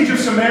 during the siege of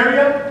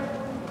Samaria,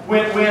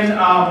 when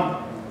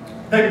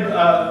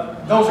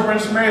those who were in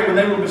Samaria, when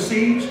they were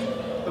besieged,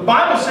 the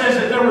Bible says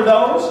that there were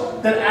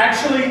those that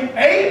actually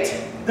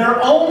ate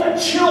their own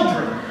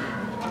children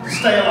to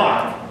stay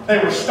alive. They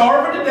were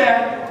starving to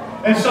death,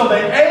 and so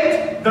they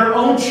ate their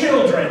own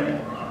children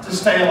to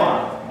stay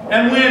alive.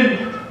 And when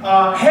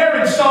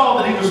Herod saw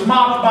that he was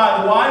mocked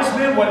by the wise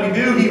men, what did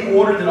he do? He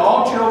ordered that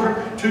all children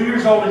 2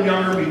 years old and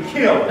younger be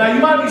killed. Now,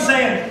 you might be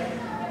saying,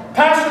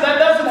 Pastor, that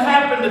doesn't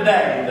happen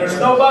today. There's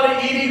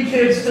nobody eating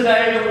kids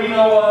today that we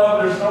know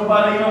of. There's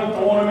nobody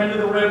throwing them into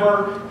the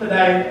river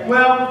today.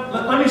 Well,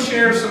 let me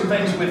share some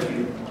things with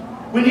you.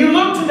 When you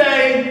look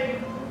today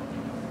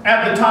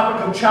at the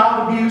topic of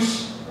child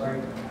abuse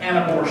and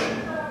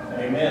abortion.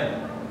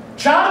 Amen.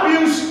 Child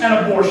abuse and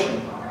abortion,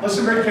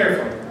 listen very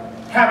carefully,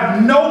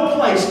 have no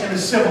place in a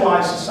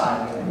civilized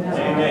society.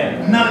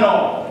 Amen. None at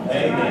all.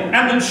 Amen.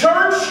 And the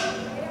church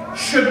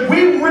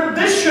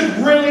this should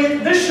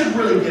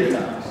really get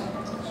done.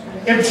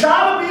 If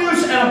child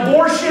abuse and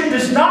abortion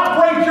does not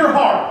break your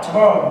heart,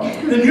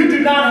 then you do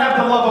not have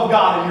the love of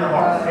God in your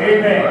heart.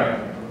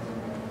 Amen.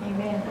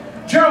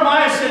 Amen.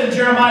 Jeremiah said in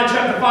Jeremiah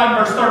chapter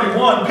 5 verse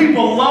 31,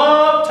 people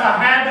love to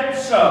have it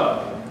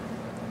so.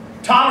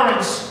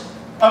 Tolerance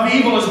of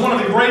evil is one of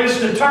the greatest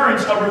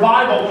deterrents of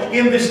revival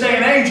in this day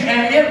and age,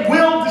 and it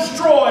will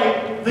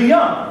destroy the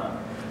young.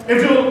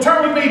 If you'll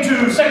turn with me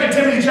to 2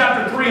 Timothy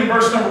chapter 3 and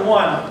verse number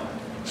 1.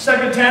 2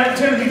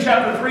 Timothy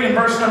chapter 3 and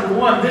verse number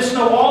 1. This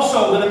know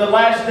also that in the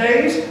last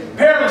days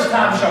perilous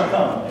times shall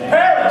come.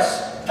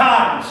 Perilous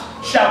times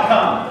shall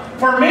come.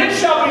 For men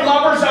shall be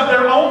lovers of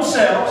their own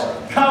selves,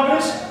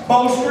 covetous,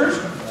 boasters,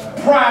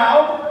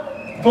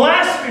 proud,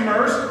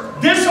 blasphemers,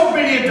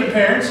 disobedient to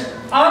parents,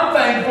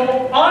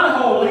 unthankful,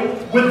 unholy,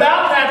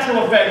 without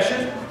natural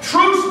affection,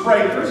 truce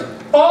breakers,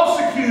 false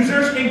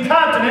accusers,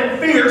 incontinent,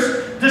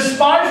 fierce,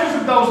 despisers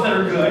of those that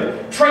are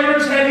good,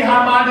 traitors, heady,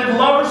 high-minded,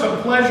 lovers of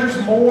pleasures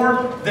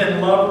more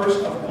than lovers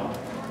of God.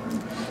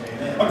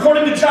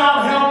 According to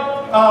Child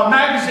Health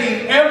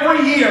magazine,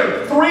 every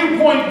year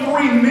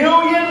 3.3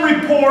 million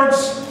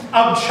reports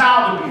of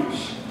child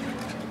abuse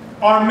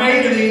are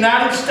made in the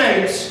United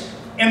States,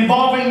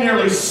 involving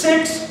nearly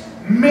 6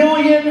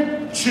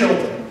 million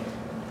children.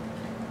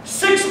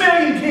 6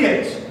 million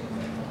kids.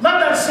 Let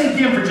that sink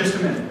in for just a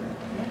minute.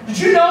 Did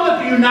you know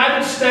that the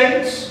United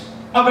States,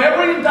 of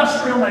every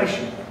industrial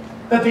nation,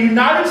 that the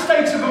United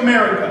States of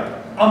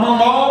America,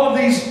 among all of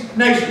these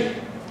nations,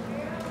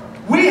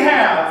 we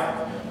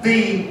have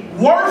the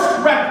worst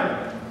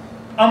record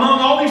among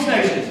all these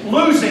nations,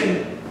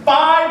 losing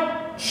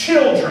 5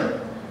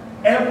 children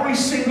every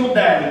single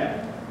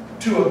day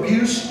to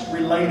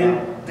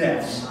abuse-related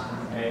deaths.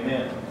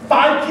 Amen.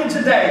 5 kids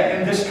a day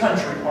in this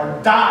country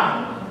are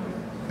dying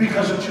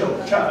because of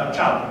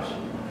child abuse.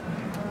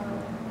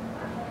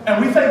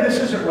 And we think this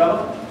isn't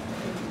relevant.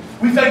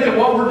 We think that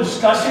what we're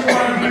discussing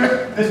right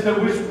here,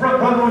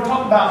 brother, we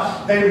talk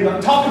about daily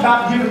life, talk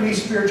about giving me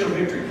spiritual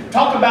victory,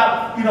 talk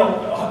about,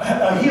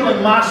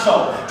 healing my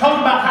soul, talk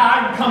about how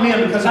I can come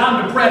in because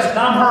I'm depressed and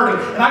I'm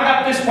hurting and I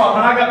got this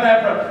problem and I got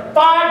that problem.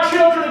 5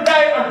 children a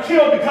day are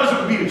killed because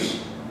of abuse.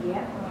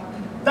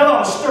 That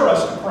ought to stir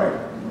us to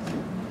prayer.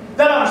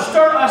 That ought to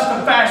stir us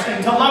to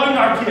fasting, to loving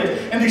our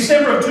kids. In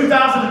December of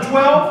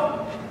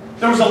 2012,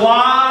 there was a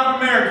lot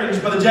of Americans,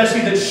 Brother Jesse,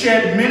 that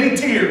shed many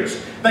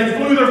tears. They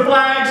flew their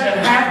flags at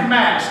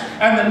half-mast,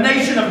 and the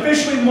nation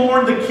officially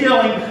mourned the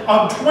killing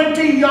of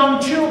 20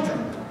 young children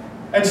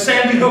at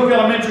Sandy Hook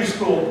Elementary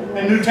School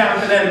in Newtown,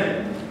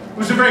 Connecticut. It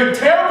was a very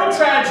terrible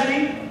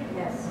tragedy,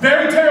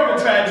 very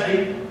terrible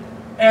tragedy,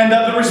 and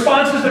the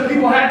responses that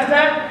people had to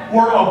that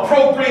were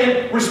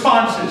appropriate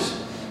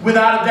responses,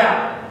 without a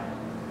doubt.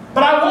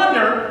 But I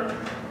wonder,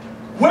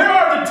 where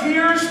are the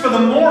tears for the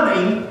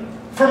mourning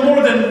for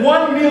more than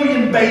 1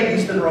 million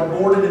babies that are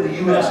aborted in the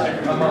U.S.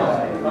 every year?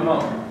 Come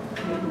on.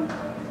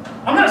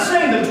 I'm not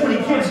saying that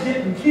 20 kids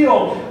getting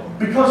killed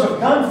because of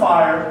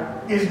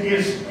gunfire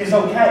is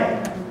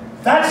okay.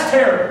 That's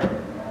terrible.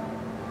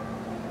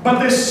 But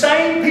the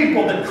same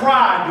people that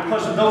cry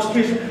because of those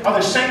kids are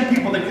the same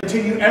people that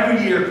continue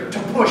every year to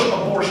push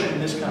abortion in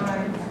this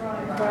country.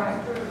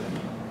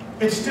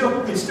 It's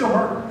still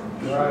murder.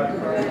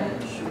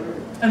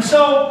 And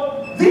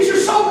so, these are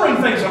sobering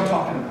things I'm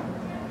talking about.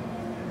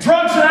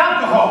 Drugs and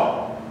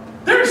alcohol.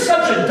 There is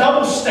such a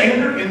double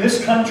standard in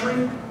this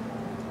country.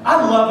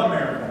 I love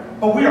America,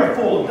 but we are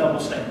full of double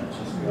standards.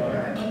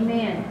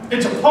 Amen.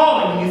 It's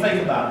appalling when you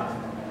think about it.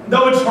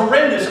 Though it's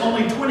horrendous,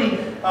 only 20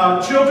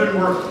 children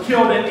were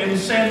killed in the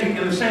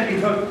Sandy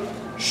Hook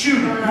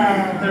shooting.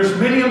 There's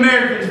many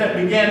Americans that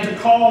began to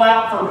call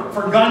out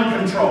for gun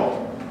control.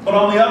 But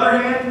on the other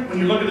hand, when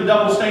you look at the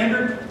double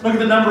standard, look at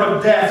the number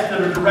of deaths that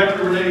are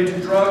directly related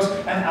to drugs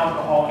and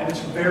alcohol, and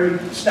it's very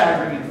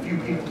staggering and few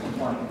people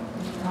complain.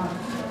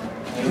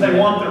 Because they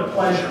want their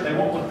pleasure. They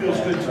want what feels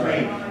good to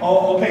me.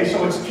 Oh, okay,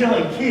 so it's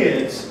killing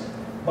kids,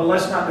 but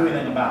let's not do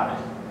anything about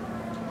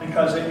it.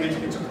 Because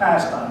it's a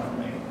pastime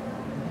for me.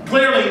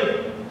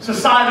 Clearly,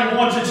 society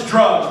wants its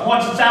drugs,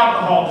 wants its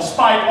alcohol,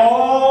 despite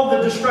all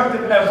the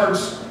destructive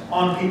efforts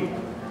on people.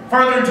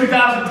 Further, in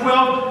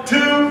 2012, 2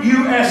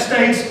 U.S.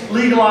 states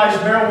legalized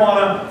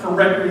marijuana for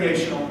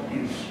recreational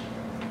use.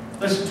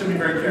 Listen to me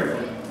very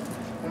carefully.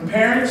 When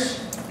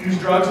parents use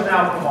drugs and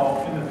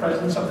alcohol in the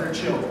presence of their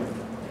children,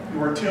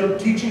 you are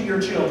teaching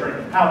your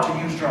children how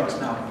to use drugs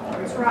and alcohol.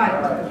 That's right.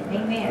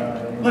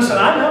 Amen. Listen,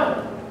 I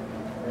know.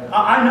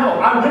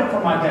 I went for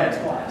my dad's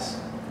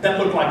glass that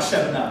looked like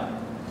 7-Up.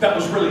 That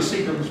was really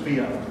Seagram's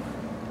V.O.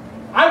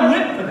 I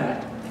went for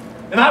that.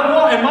 And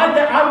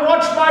I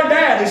watched my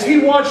dad as he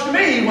watched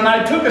me when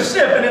I took a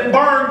sip and it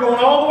burned going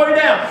all the way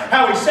down.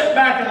 How he sat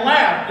back and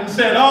laughed and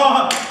said,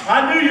 "Oh,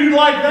 I knew you'd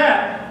like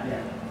that."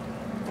 Yeah.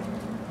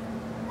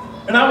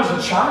 And I was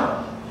a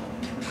child.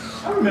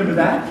 I remember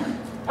that.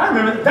 I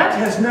remember that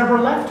has never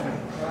left me.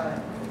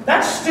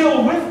 That's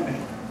still with me.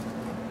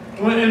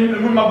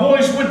 When my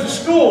boys went to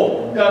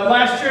school,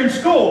 last year in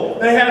school,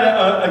 they had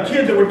a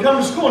kid that would come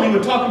to school and he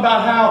would talk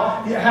about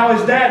how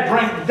his dad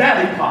drank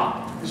Daddy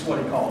Pop, is what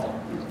he called it.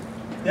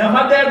 Now,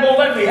 my dad won't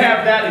let me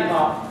have Daddy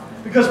Pop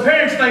because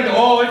parents think,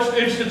 oh,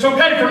 it's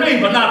okay for me,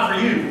 but not for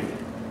you.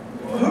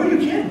 Well, who are you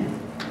kidding?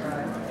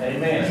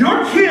 Amen.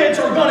 Your kids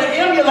are going to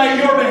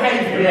emulate your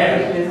behavior.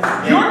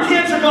 Yeah. Your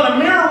kids are going to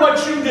mirror what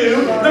you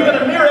do. They're going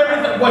to mirror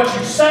everything, what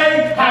you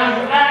say, how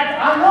you act.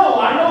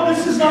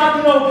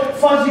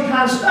 fuzzy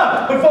kind of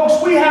stuff. But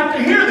folks, we have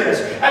to hear this.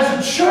 As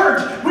a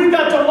church, we've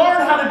got to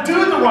learn how to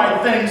do the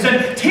right things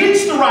and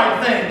teach the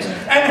right things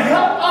and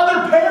help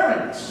other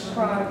parents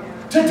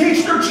to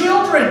teach their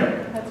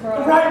children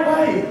the right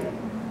way.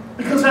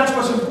 Because that's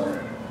what's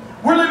important.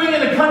 We're living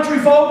in a country,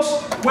 folks,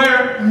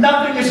 where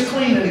nothing is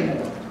clean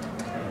anymore.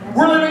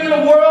 We're living in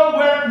a world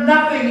where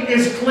nothing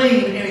is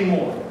clean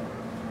anymore.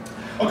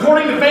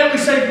 According to Family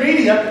Safe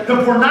Media,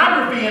 the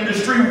pornography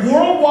industry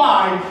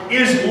worldwide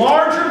is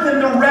larger than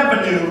the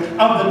revenue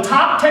of the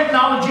top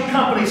technology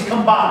companies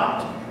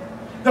combined.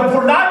 The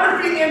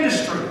pornography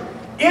industry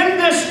in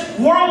this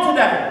world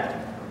today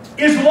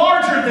is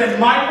larger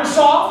than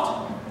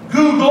Microsoft,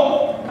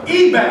 Google,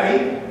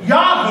 eBay,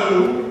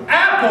 Yahoo,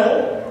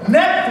 Apple,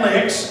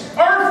 Netflix,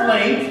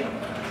 Earthlink,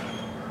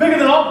 bigger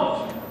than all of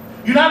those.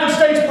 United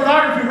States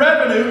pornography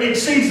revenue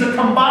exceeds the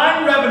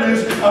combined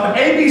revenues of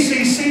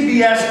ABC,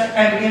 CBS,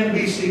 and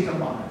NBC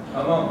combined.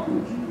 Come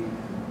on.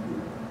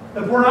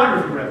 The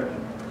pornography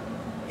revenue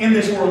in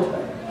this world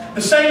today.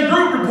 The same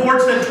group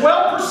reports that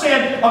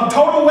 12% of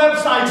total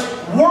websites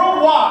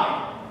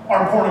worldwide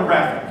are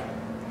pornographic.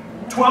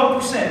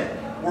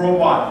 12%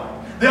 worldwide.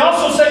 They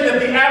also say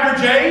that the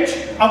average age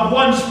of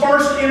one's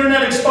first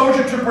internet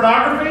exposure to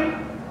pornography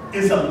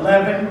is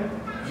 11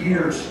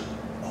 years.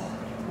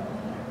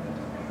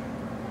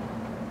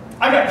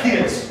 I got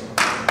kids.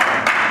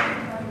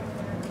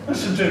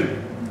 Listen to me.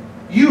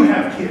 You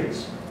have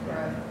kids.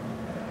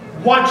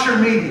 Watch your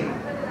media.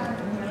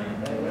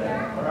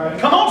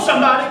 Come on,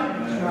 somebody.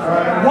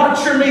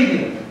 Watch your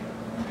media.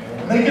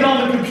 When they get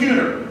on the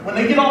computer, when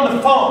they get on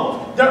the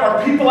phone, there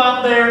are people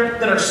out there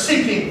that are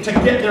seeking to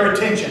get their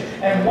attention.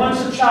 And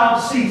once a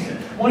child sees it,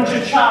 once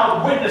a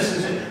child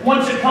witnesses it,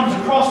 once it comes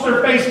across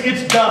their face,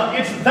 it's done.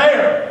 It's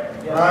there.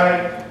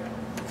 Right?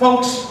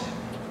 Folks,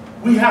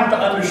 we have to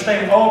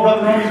understand, oh,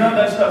 Brother Maroney, none of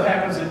that stuff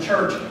happens in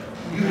church.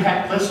 You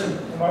have, listen,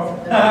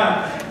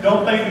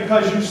 don't think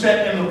because you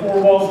sit in the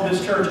four walls of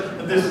this church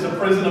that this is a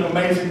prison of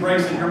amazing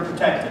grace and you're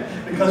protected.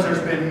 Because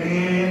there's been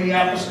many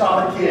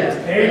apostolic kids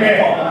that have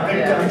fallen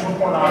victim to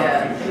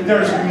pornography.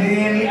 There's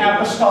many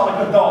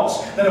apostolic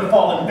adults that have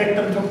fallen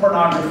victim to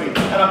pornography.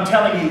 And I'm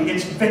telling you,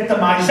 it's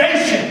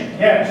victimization.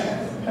 Yes.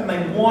 And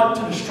they want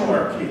to destroy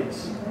our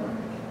kids.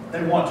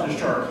 They want to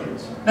destroy our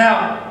kids.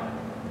 Now,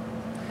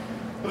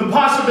 with the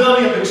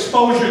possibility of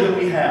exposure that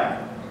we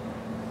have,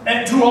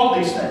 and to all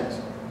these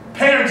things,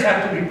 parents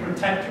have to be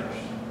protectors.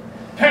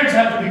 Parents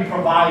have to be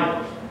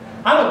providers.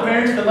 I know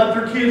parents that let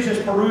their kids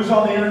just peruse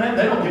on the internet.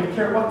 They don't give a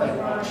care what they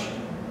watch.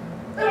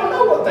 They don't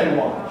know what they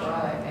watch.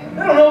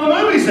 They don't know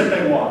the movies that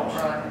they watch.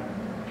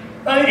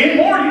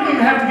 Anymore, you don't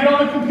even have to get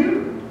on the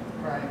computer.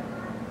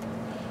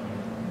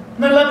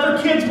 And they let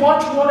their kids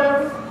watch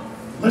whatever,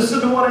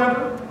 listen to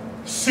whatever,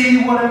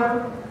 see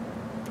whatever.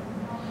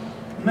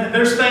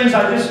 There's things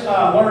I just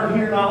learned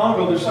here not long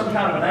ago. There's some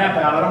kind of an app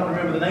out. I don't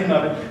remember the name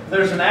of it.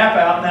 There's an app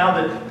out now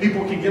that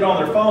people can get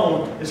on their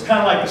phone. It's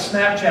kind of like the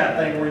Snapchat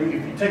thing where if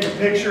you take a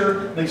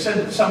picture, they send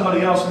it to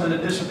somebody else and then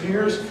it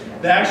disappears.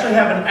 They actually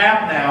have an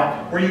app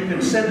now where you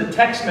can send a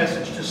text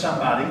message to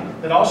somebody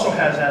that also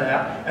has that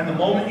app. And the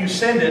moment you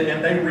send it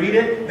and they read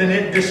it, then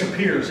it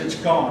disappears. It's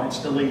gone. It's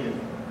deleted.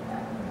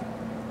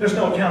 There's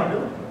no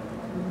accountability.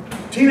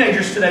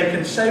 Teenagers today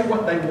can say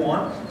what they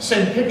want,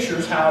 send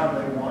pictures however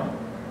they want.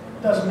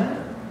 Doesn't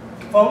matter.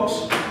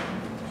 Folks,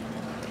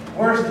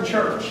 where's the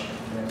church?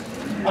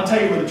 I'll tell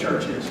you where the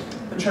church is.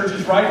 The church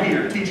is right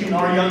here, teaching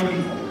our young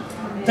people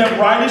that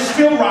right is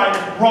still right,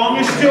 wrong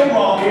is still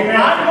wrong.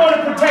 I'm going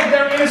to protect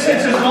their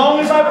innocence as long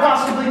as I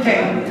possibly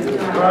can.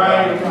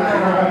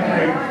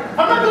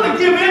 I'm not going to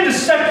give in to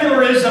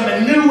secularism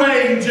and New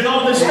Age and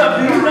all this stuff.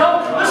 Do you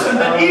know? Listen,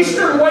 the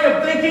Eastern way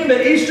of thinking,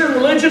 the Eastern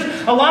religions,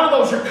 a lot of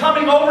those are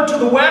coming over to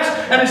the West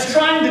and it's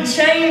trying to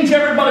change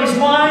everybody's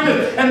mind.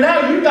 And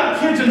now you've got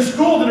kids in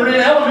school that are in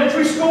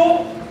elementary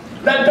school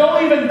that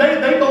don't even,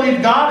 they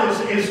believe God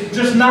is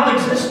just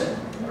non-existent.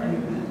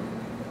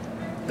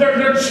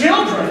 Their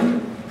children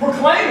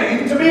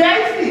proclaiming to be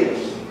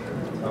atheists.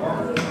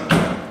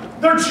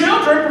 Their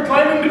children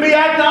proclaiming to be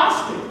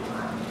agnostic.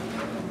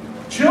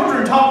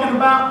 Children talking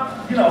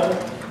about, you know,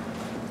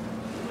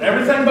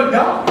 everything but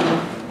God.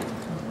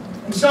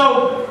 And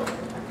so,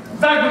 in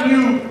fact, when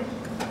you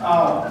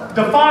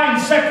define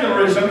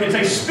secularism, it's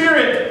a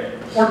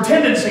spirit or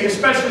tendency,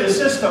 especially a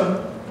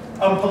system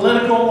of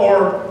political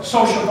or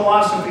social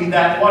philosophy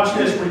that, watch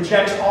this,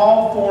 rejects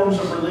all forms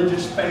of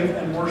religious faith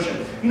and worship.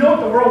 You know what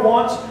the world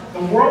wants?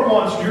 The world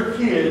wants your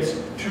kids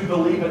to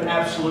believe in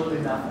absolutely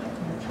nothing.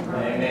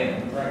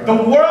 Amen. The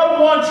world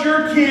wants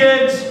your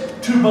kids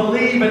to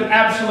believe in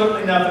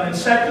absolutely nothing. And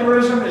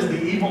secularism is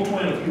the evil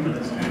twin of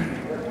humanism.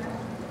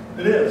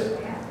 It is.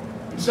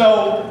 And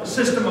so, a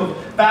system of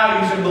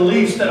values and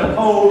beliefs that are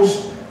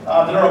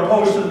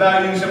opposed to the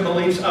values and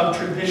beliefs of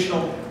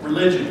traditional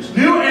religions.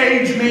 New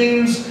Age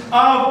means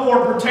of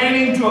or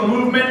pertaining to a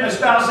movement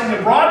espousing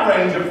a broad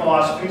range of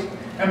philosophies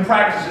and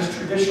practices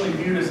traditionally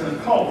viewed as an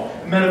occult,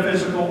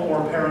 metaphysical,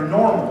 or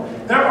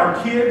paranormal. There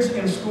are kids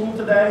in school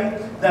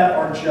today that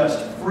are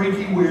just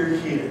freaky,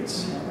 weird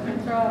kids.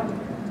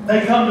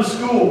 They come to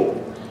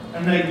school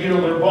And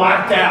they're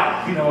blacked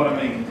out, you know what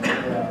I mean?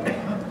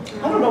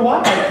 I don't know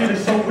why that kid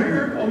is so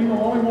weird. Oh,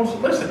 only wants to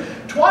listen.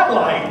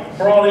 Twilight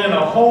brought in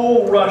a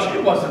whole rush.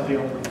 It wasn't the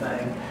only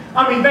thing.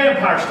 I mean,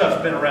 vampire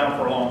stuff's been around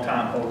for a long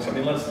time, folks. I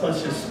mean, let's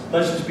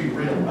just be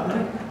real about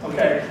it,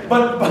 okay?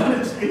 But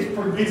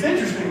it's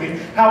interesting to me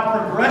how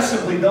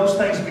progressively those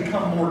things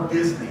become more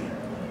Disney.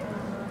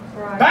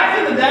 Right. Back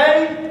in the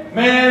day,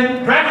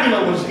 man,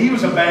 Dracula was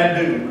a bad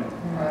dude.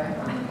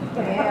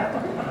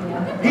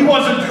 Yeah. He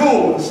wasn't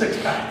cool with a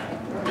six-pack.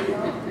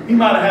 He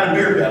might have had a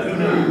beer gut, who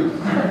knew?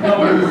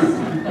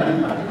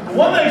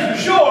 One thing's for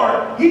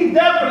sure, he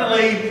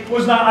definitely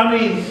was not, I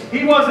mean,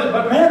 he wasn't,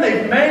 but man,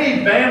 they've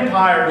made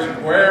vampires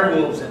and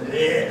werewolves and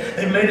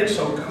they made it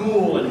so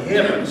cool and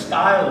hip and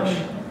stylish.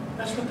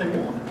 That's what they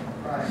wanted.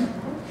 Right.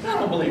 I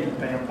don't believe in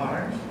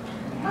vampires.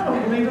 I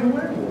don't believe in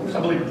werewolves. I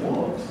believe in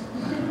wolves.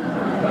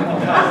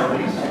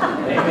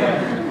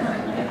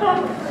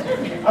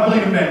 I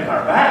believe in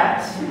vampire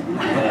bats.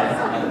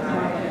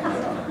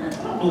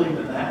 I don't believe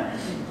in that.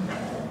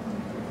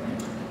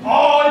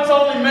 Oh, it's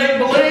only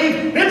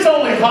make-believe. It's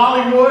only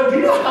Hollywood. Do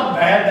you know how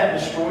bad that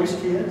destroys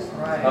kids?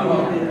 Right.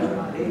 Well,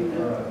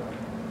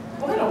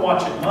 they don't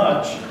watch it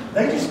much.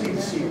 They just need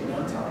to see it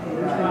one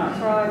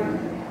time.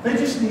 Right. They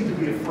just need to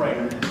be afraid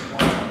of it one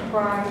time.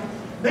 Right.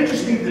 They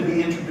just need to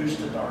be introduced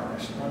to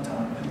darkness one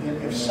time. And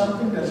then if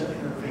something doesn't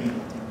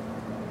intervene,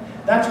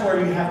 that's where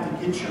you have to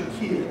get your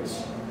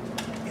kids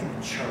in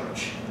the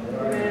church.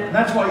 And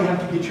that's why you have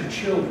to get your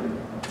children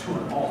to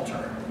an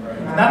altar.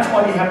 And that's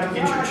why you have to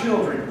get your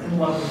children in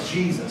love with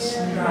Jesus.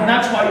 And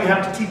that's why you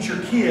have to teach your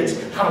kids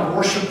how to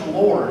worship the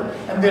Lord.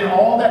 And then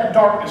all that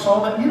darkness,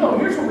 all that,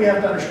 here's what we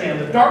have to understand.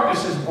 The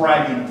darkness is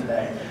bragging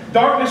today.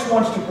 Darkness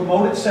wants to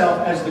promote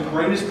itself as the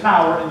greatest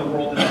power in the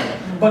world today.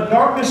 But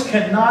darkness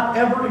cannot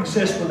ever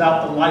exist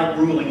without the light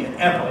ruling it,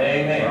 ever.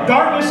 Amen.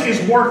 Darkness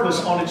is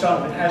worthless on its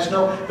own. It has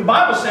no... The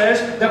Bible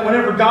says that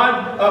whenever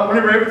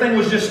whenever everything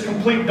was just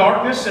complete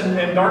darkness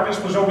and darkness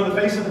was over the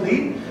face of the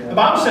deep, the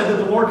Bible said that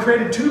the Lord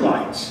created two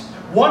lights.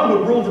 One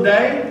would rule the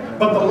day,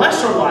 but the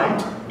lesser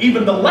light,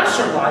 even the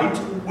lesser light,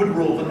 would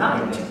rule the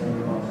night.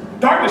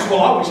 Darkness will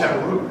always have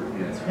a ruler.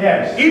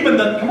 Yes.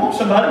 Come on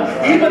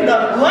somebody, even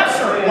the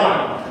lesser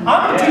light.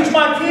 I'm going to teach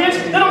my kids,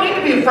 they don't need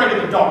to be afraid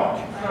of the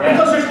dark.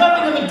 Because there's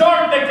nothing in the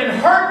dark that can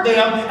hurt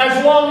them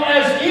as long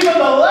as even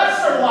the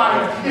lesser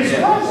light is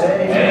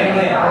present.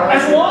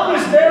 As long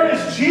as there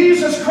is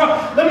Jesus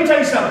Christ. Let me tell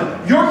you something.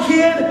 Your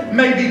kid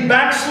may be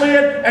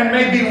backslid and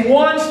may be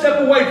one step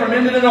away from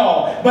ending it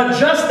all. But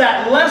just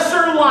that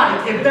lesser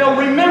light, if they'll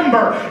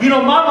remember,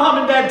 my mom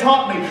and dad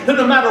taught me that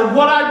no matter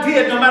what I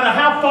did, no matter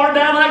how far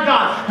down I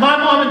got, my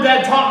mom and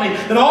dad taught me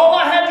that all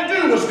I had to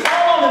do was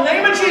call on the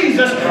name of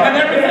Jesus and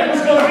everything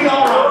was going to be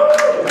all right.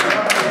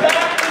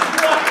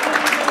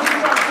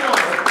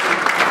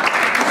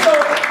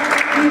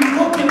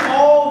 Look at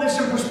all this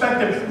in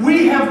perspective.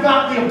 We have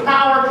got the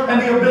power and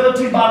the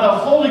ability by the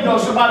Holy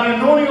Ghost and by the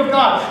anointing of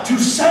God to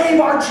save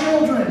our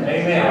children.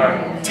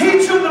 Amen.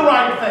 Teach them the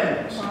right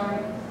things.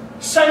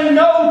 Say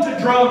no to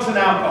drugs and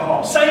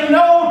alcohol. Say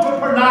no to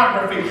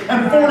pornography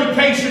and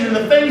fornication and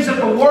the things that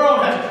the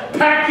world has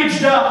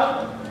packaged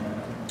up.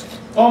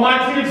 Oh,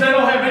 my kids, they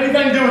don't have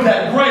anything to do with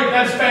that. Great,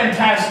 that's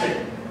fantastic.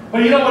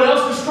 But you know what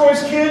else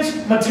destroys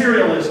kids?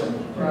 Materialism.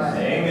 Right.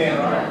 Amen.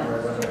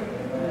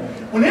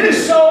 When it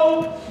is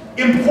so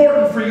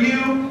important for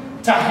you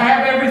to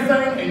have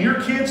everything and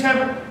your kids have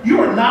it, you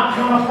are not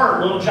going to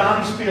hurt little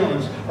Johnny's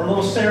feelings or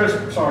little Tanya's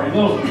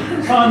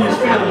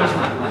feelings.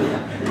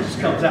 It just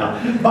comes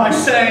out by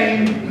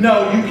saying,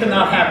 no, you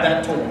cannot have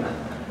that toy.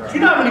 Do you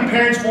know how many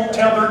parents won't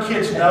tell their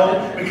kids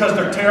no because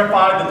they're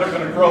terrified that they're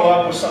going to grow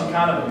up with some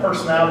kind of a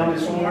personality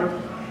disorder?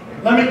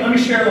 Let me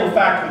share a little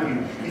fact with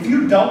you. If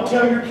you don't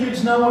tell your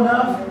kids no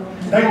enough,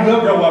 they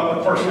will grow up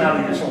with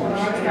personality disorders.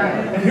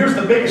 And here's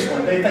the biggest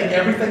one. They think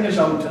everything is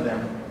owed to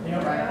them.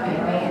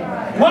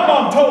 My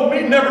mom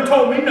never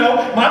told me no.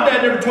 My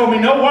dad never told me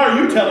no. Why are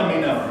you telling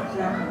me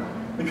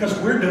no? Because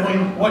we're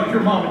doing what your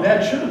mom and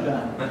dad should have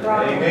done.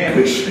 Amen.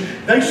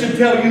 They should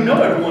tell you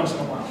no every once in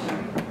a while.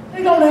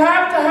 They don't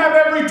have to have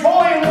every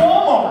toy in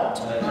Walmart.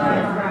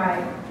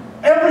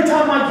 Every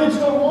time my kids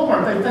go to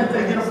Walmart, they think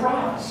they get a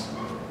prize.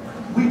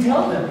 We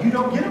tell them, you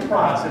don't get a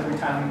prize every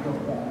time you go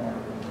to Walmart.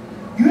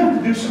 You have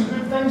to do some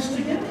good things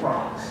to get a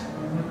prize.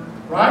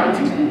 Right?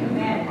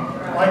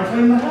 Like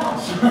clean the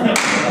house.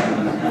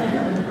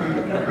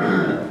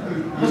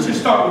 Let's just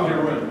start with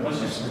your room. Let's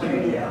just clean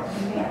it out.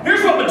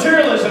 Here's what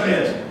materialism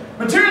is.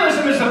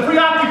 Materialism is a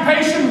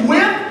preoccupation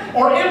with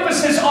or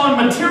emphasis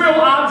on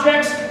material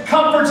objects,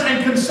 comforts,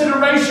 and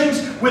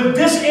considerations with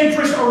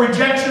disinterest or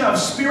rejection of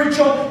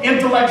spiritual,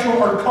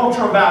 intellectual, or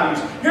cultural values.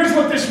 Here's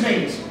what this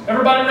means.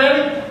 Everybody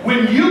ready?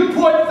 When you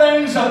put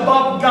things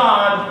above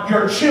God,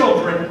 your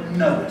children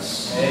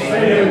notice.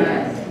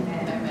 Amen.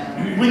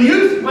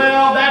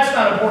 Well, that's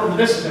not important, but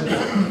this is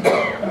important.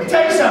 Let me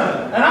tell you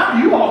something.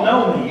 And you all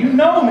know me. You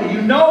know me.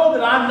 You know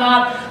that I'm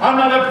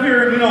not up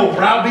here,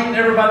 browbeating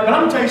everybody. But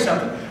I'm going to tell you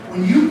something.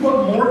 when you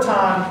put more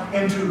time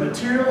into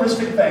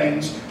materialistic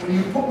things, when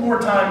you put more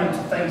time into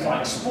things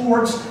like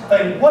sports,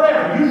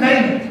 whatever, you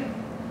name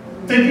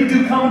it, than you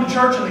do coming to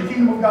church in the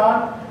kingdom of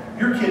God,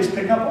 your kids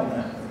pick up on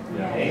that.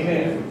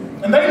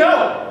 Amen. And they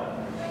know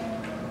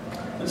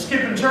that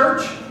skipping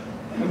church,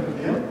 no big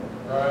deal.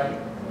 Right.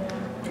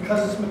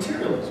 Because it's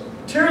materialism.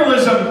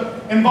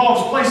 Materialism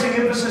involves placing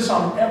emphasis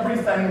on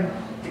everything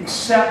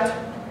except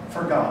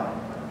for God.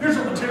 Here's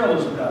what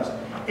materialism does.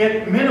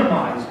 It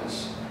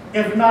minimizes,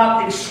 if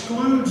not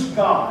excludes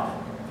God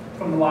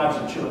from the lives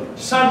of children.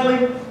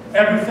 Suddenly,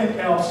 everything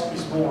else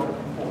is more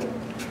important.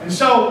 And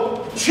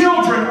so,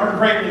 children are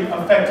greatly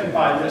affected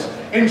by this.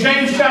 In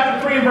James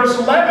chapter 3 and verse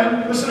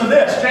 11, listen to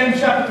this. James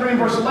chapter 3 and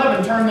verse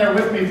 11, turn there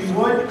with me if you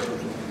would.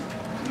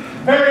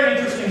 Very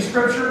interesting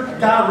scripture. I've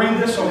got to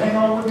read this, so hang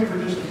on with me for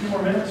just a few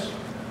more minutes.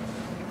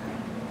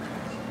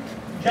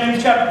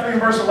 James chapter 3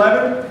 and verse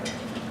 11.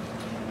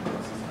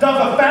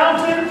 Doth a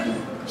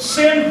fountain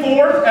send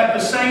forth at the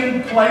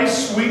same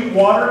place sweet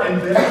water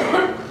and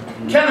bitter?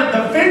 Cannot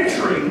the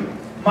fig tree,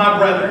 my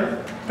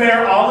brethren,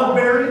 bear olive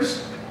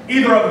berries,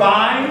 either a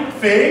vine,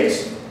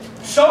 figs?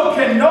 So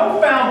can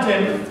no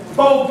fountain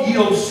both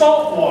yield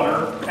salt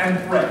water and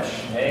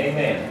fresh.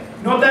 Amen.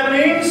 You know what that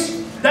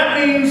means? That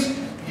means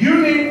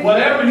you need,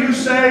 whatever you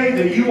say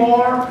that you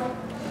are,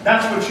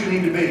 that's what you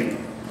need to be.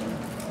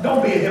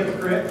 Don't be a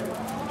hypocrite.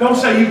 Don't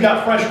say you've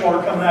got fresh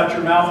water coming out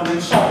your mouth and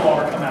then salt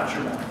water coming out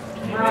your mouth.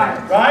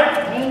 Right.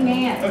 Right?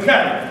 Amen.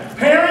 Okay.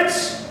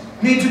 Parents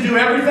need to do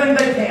everything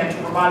they can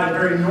to provide a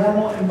very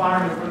normal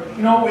environment for,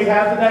 you know what we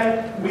have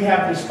today? We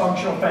have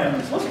dysfunctional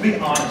families. Let's be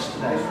honest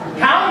today.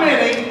 How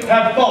many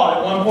have thought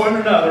at one point or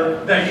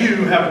another that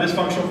you have a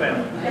dysfunctional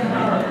family?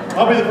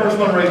 I'll be the first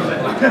one to raise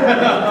that.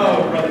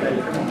 Oh, brother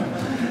Dave, come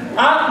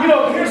on. You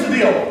know, here's the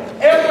deal.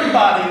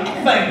 Everybody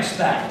thinks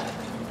that.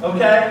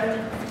 Okay?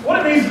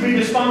 What it means to be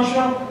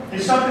dysfunctional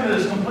is something that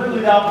is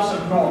completely the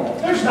opposite of normal.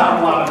 There's not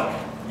a lot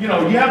of, you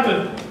know, you have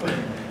to,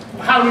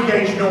 how do we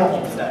gauge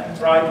normal today,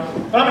 right?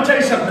 But I'm going to tell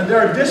you something. There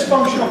are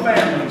dysfunctional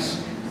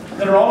families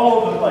that are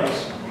all over the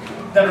place,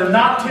 that are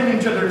not tending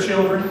to their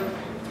children.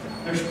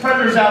 There's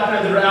predators out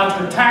there that are out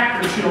to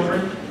attack their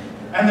children,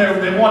 and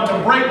they want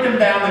to break them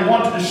down. They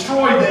want to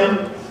destroy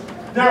them.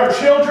 There are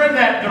children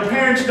that their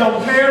parents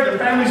don't care, their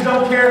families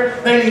don't care.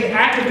 They need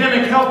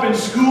academic help in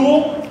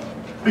school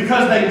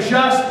because they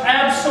just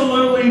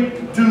absolutely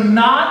do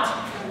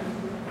not,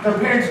 their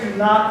parents do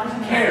not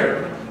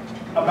care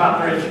about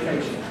their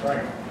education.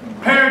 Right?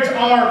 Parents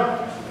are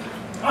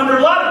under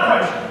a lot of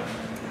pressure.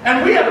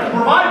 And we have to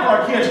provide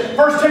for our kids.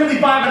 1 Timothy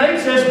 5 and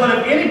 8 says, but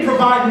if any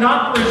provide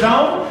not for his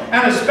own,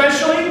 and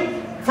especially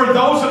for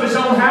those of his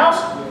own house,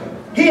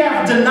 he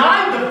hath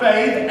denied the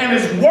faith and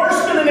is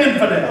worse than an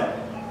infidel.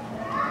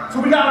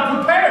 So we got to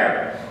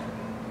prepare.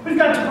 We've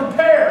got to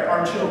prepare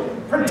our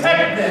children,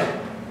 protect them,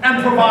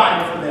 and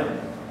provide for them.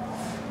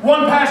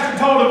 One pastor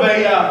told of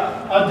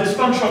a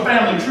dysfunctional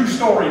family, true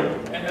story,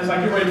 and as I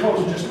get ready to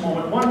close in just a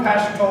moment, one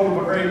pastor told of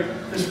a very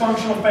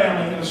dysfunctional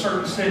family in a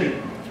certain city.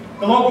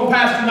 The local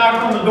pastor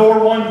knocked on the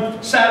door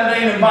one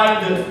Saturday and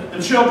invited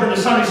the children to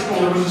Sunday school.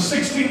 There was a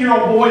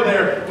 16-year-old boy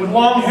there with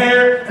long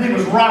hair, and he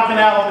was rocking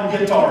out on the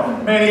guitar.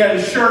 Man, he had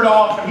his shirt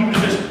off, and he was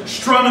just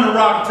strumming a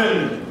rock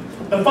tune.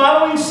 The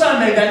following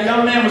Sunday, that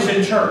young man was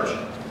in church.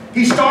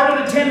 He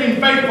started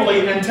attending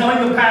faithfully and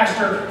telling the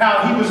pastor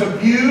how he was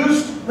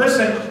abused,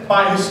 listen,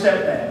 by his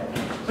stepdad.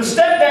 The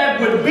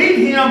stepdad would beat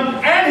him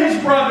and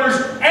his brothers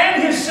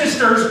and his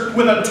sisters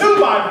with a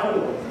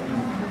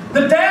 2x4.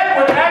 The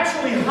dad would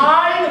actually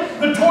hide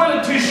the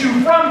toilet tissue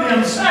from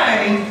them,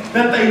 saying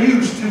that they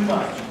used too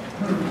much.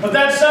 But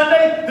that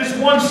Sunday, this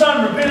one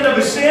son repented of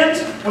his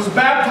sins, was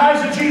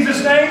baptized in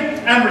Jesus' name,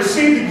 and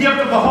received the gift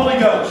of the Holy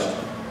Ghost.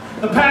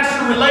 The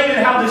pastor related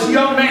how this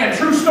young man,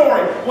 true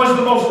story, was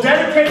the most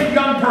dedicated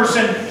young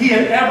person he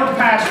had ever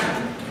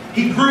pastored.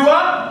 He grew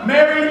up,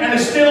 married, and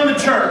is still in the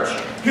church.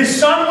 His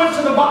son went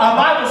to the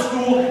Bible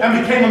school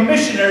and became a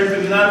missionary for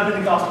the United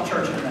Pentecostal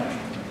Church International.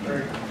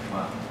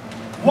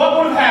 What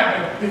would have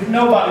happened if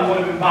nobody would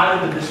have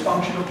invited the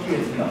dysfunctional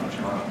kids to come to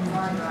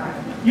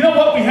church? You know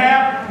what we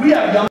have? We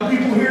have young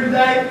people here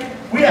today.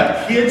 We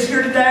have kids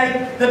here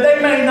today that they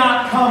may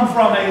not come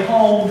from a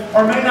home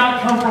or may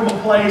not come from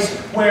a place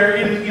where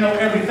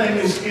everything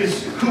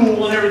is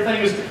cool and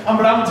everything is. But I'm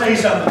going to tell you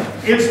something.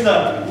 It's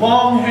the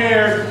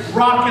long-haired,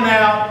 rocking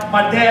out,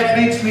 my dad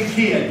beats me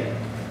kid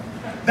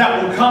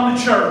that will come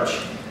to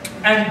church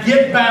and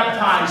get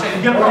baptized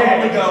and get the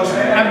Holy Ghost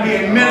and be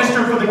a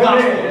minister for the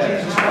gospel of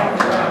Jesus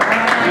Christ.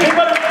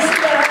 Anybody listen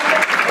to that?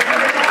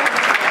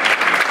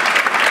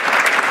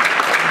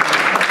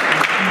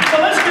 So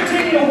let's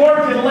continue to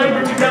work and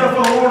labor together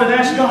for the Lord and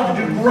ask God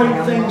to do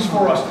great things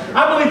for us.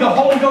 I believe the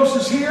Holy Ghost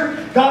is here.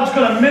 God's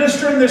going to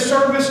minister in this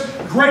service.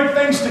 Great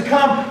things to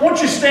come. Won't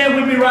you stand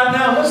with me right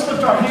now? Let's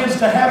lift our hands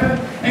to heaven.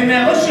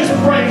 Amen. Let's just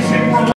praise Him for a moment.